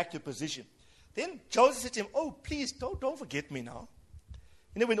give you back your position. Then Joseph said to him, oh, please, don't forget me now.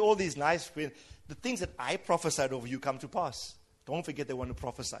 You know, when all these the things that I prophesied over you come to pass, don't forget the one who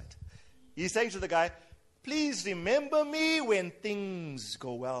prophesied. He's saying to the guy, please remember me when things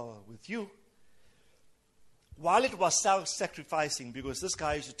go well with you. While it was self-sacrificing, because this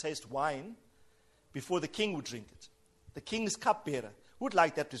guy used to taste wine before the king would drink it. The king's cupbearer would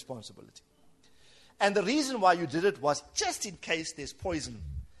like that responsibility. And the reason why you did it was just in case there's poison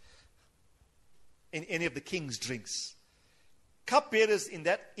in any of the king's drinks. Cupbearers in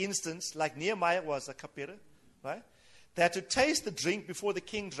that instance, like Nehemiah was a cupbearer, right? They had to taste the drink before the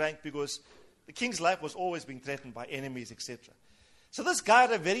king drank because the king's life was always being threatened by enemies, etc. So this guy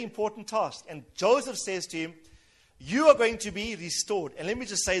had a very important task. And Joseph says to him, you are going to be restored. And let me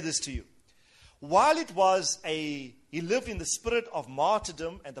just say this to you. While he lived in the spirit of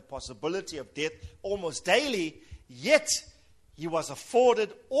martyrdom and the possibility of death almost daily, yet he was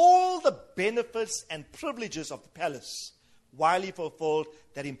afforded all the benefits and privileges of the palace while he fulfilled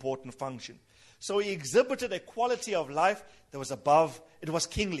that important function. So he exhibited a quality of life that was above, it was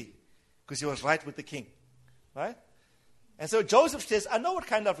kingly, because he was right with the king. Right? And so Joseph says, I know what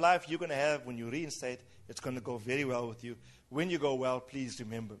kind of life you're going to have when you reinstate. It's going to go very well with you. When you go well, please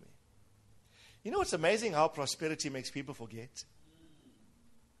remember me. You know, it's amazing how prosperity makes people forget.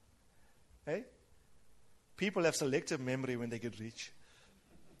 Hey? People have selective memory when they get rich.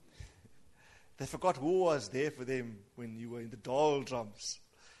 They forgot who was there for them when you were in the doldrums.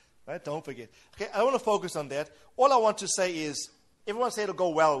 Right? Don't forget. Okay, I want to focus on that. All I want to say is, everyone say it'll go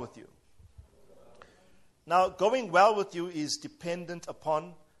well with you. Now, going well with you is dependent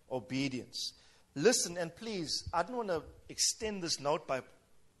upon obedience. Listen, and please, I don't want to extend this note by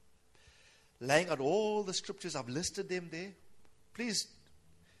laying out all the scriptures. I've listed them there. Please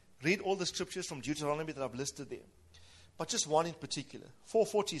read all the scriptures from Deuteronomy that I've listed there. But just one in particular.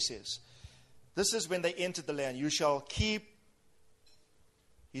 4:40 says, this is when they entered the land. You shall keep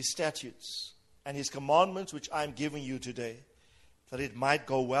his statutes and his commandments, which I am giving you today, that it might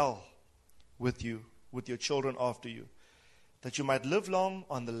go well with you, with your children after you, that you might live long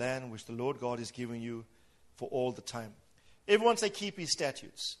on the land which the Lord God is giving you for all the time. Everyone say, keep his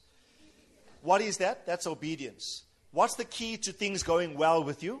statutes. What is that? That's obedience. What's the key to things going well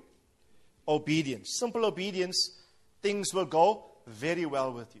with you? Obedience. Simple obedience, things will go very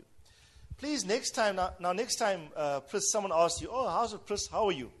well with you. Please, next time, someone asks you, oh, how's it, Chris? How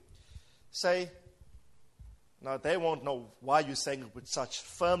are you? Say, now they won't know why you're saying it with such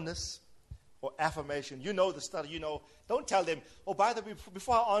firmness or affirmation. You know the study, you know. Don't tell them, oh, by the way,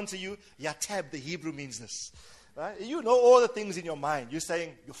 before I answer you, yatab, the Hebrew means this. Right? You know all the things in your mind. You're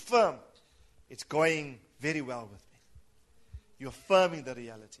saying, you're firm. It's going very well with me. You're affirming the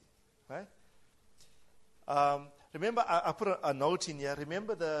reality. Right? Remember, I put a note in here.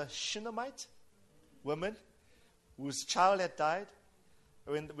 Remember the Shunammite woman whose child had died?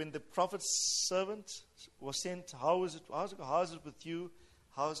 When the prophet's servant was sent, how is it with you?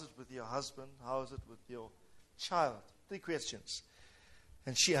 How is it with your husband? How is it with your child? 3 questions.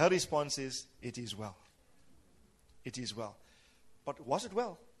 And her response is, it is well. It is well. But was it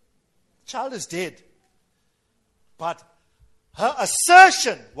well? The child is dead. But her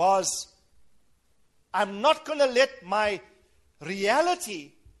assertion was, I'm not going to let my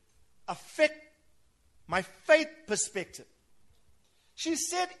reality affect my faith perspective. She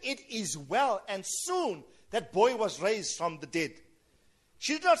said, it is well. And soon, that boy was raised from the dead.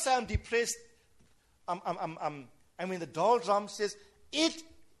 She did not say, I'm depressed. And when the doll drum says, it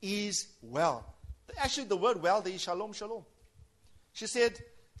is well. Actually, the word well, there is shalom, shalom. She said,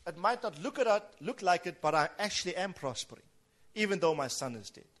 it might not look like it, but I actually am prospering, even though my son is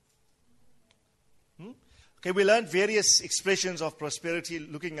dead. Okay, we learned various expressions of prosperity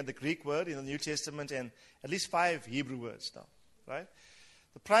looking at the Greek word in the New Testament and at least 5 Hebrew words now, right?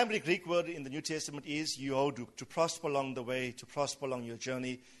 The primary Greek word in the New Testament is euodu, to prosper along the way, to prosper along your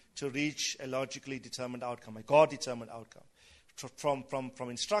journey, to reach a logically determined outcome, a God-determined outcome. From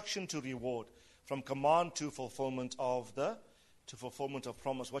instruction to reward, from command to fulfillment of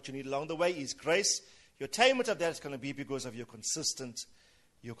promise. What you need along the way is grace. Your attainment of that is going to be because of your consistent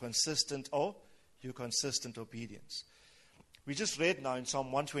obedience. We just read now in Psalm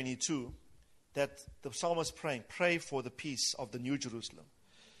 122 that the psalmist praying, pray for the peace of the New Jerusalem.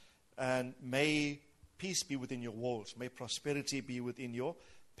 And may peace be within your walls. May prosperity be within your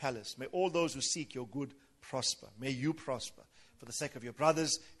palace. May all those who seek your good prosper. May you prosper for the sake of your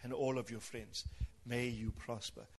brothers and all of your friends. May you prosper.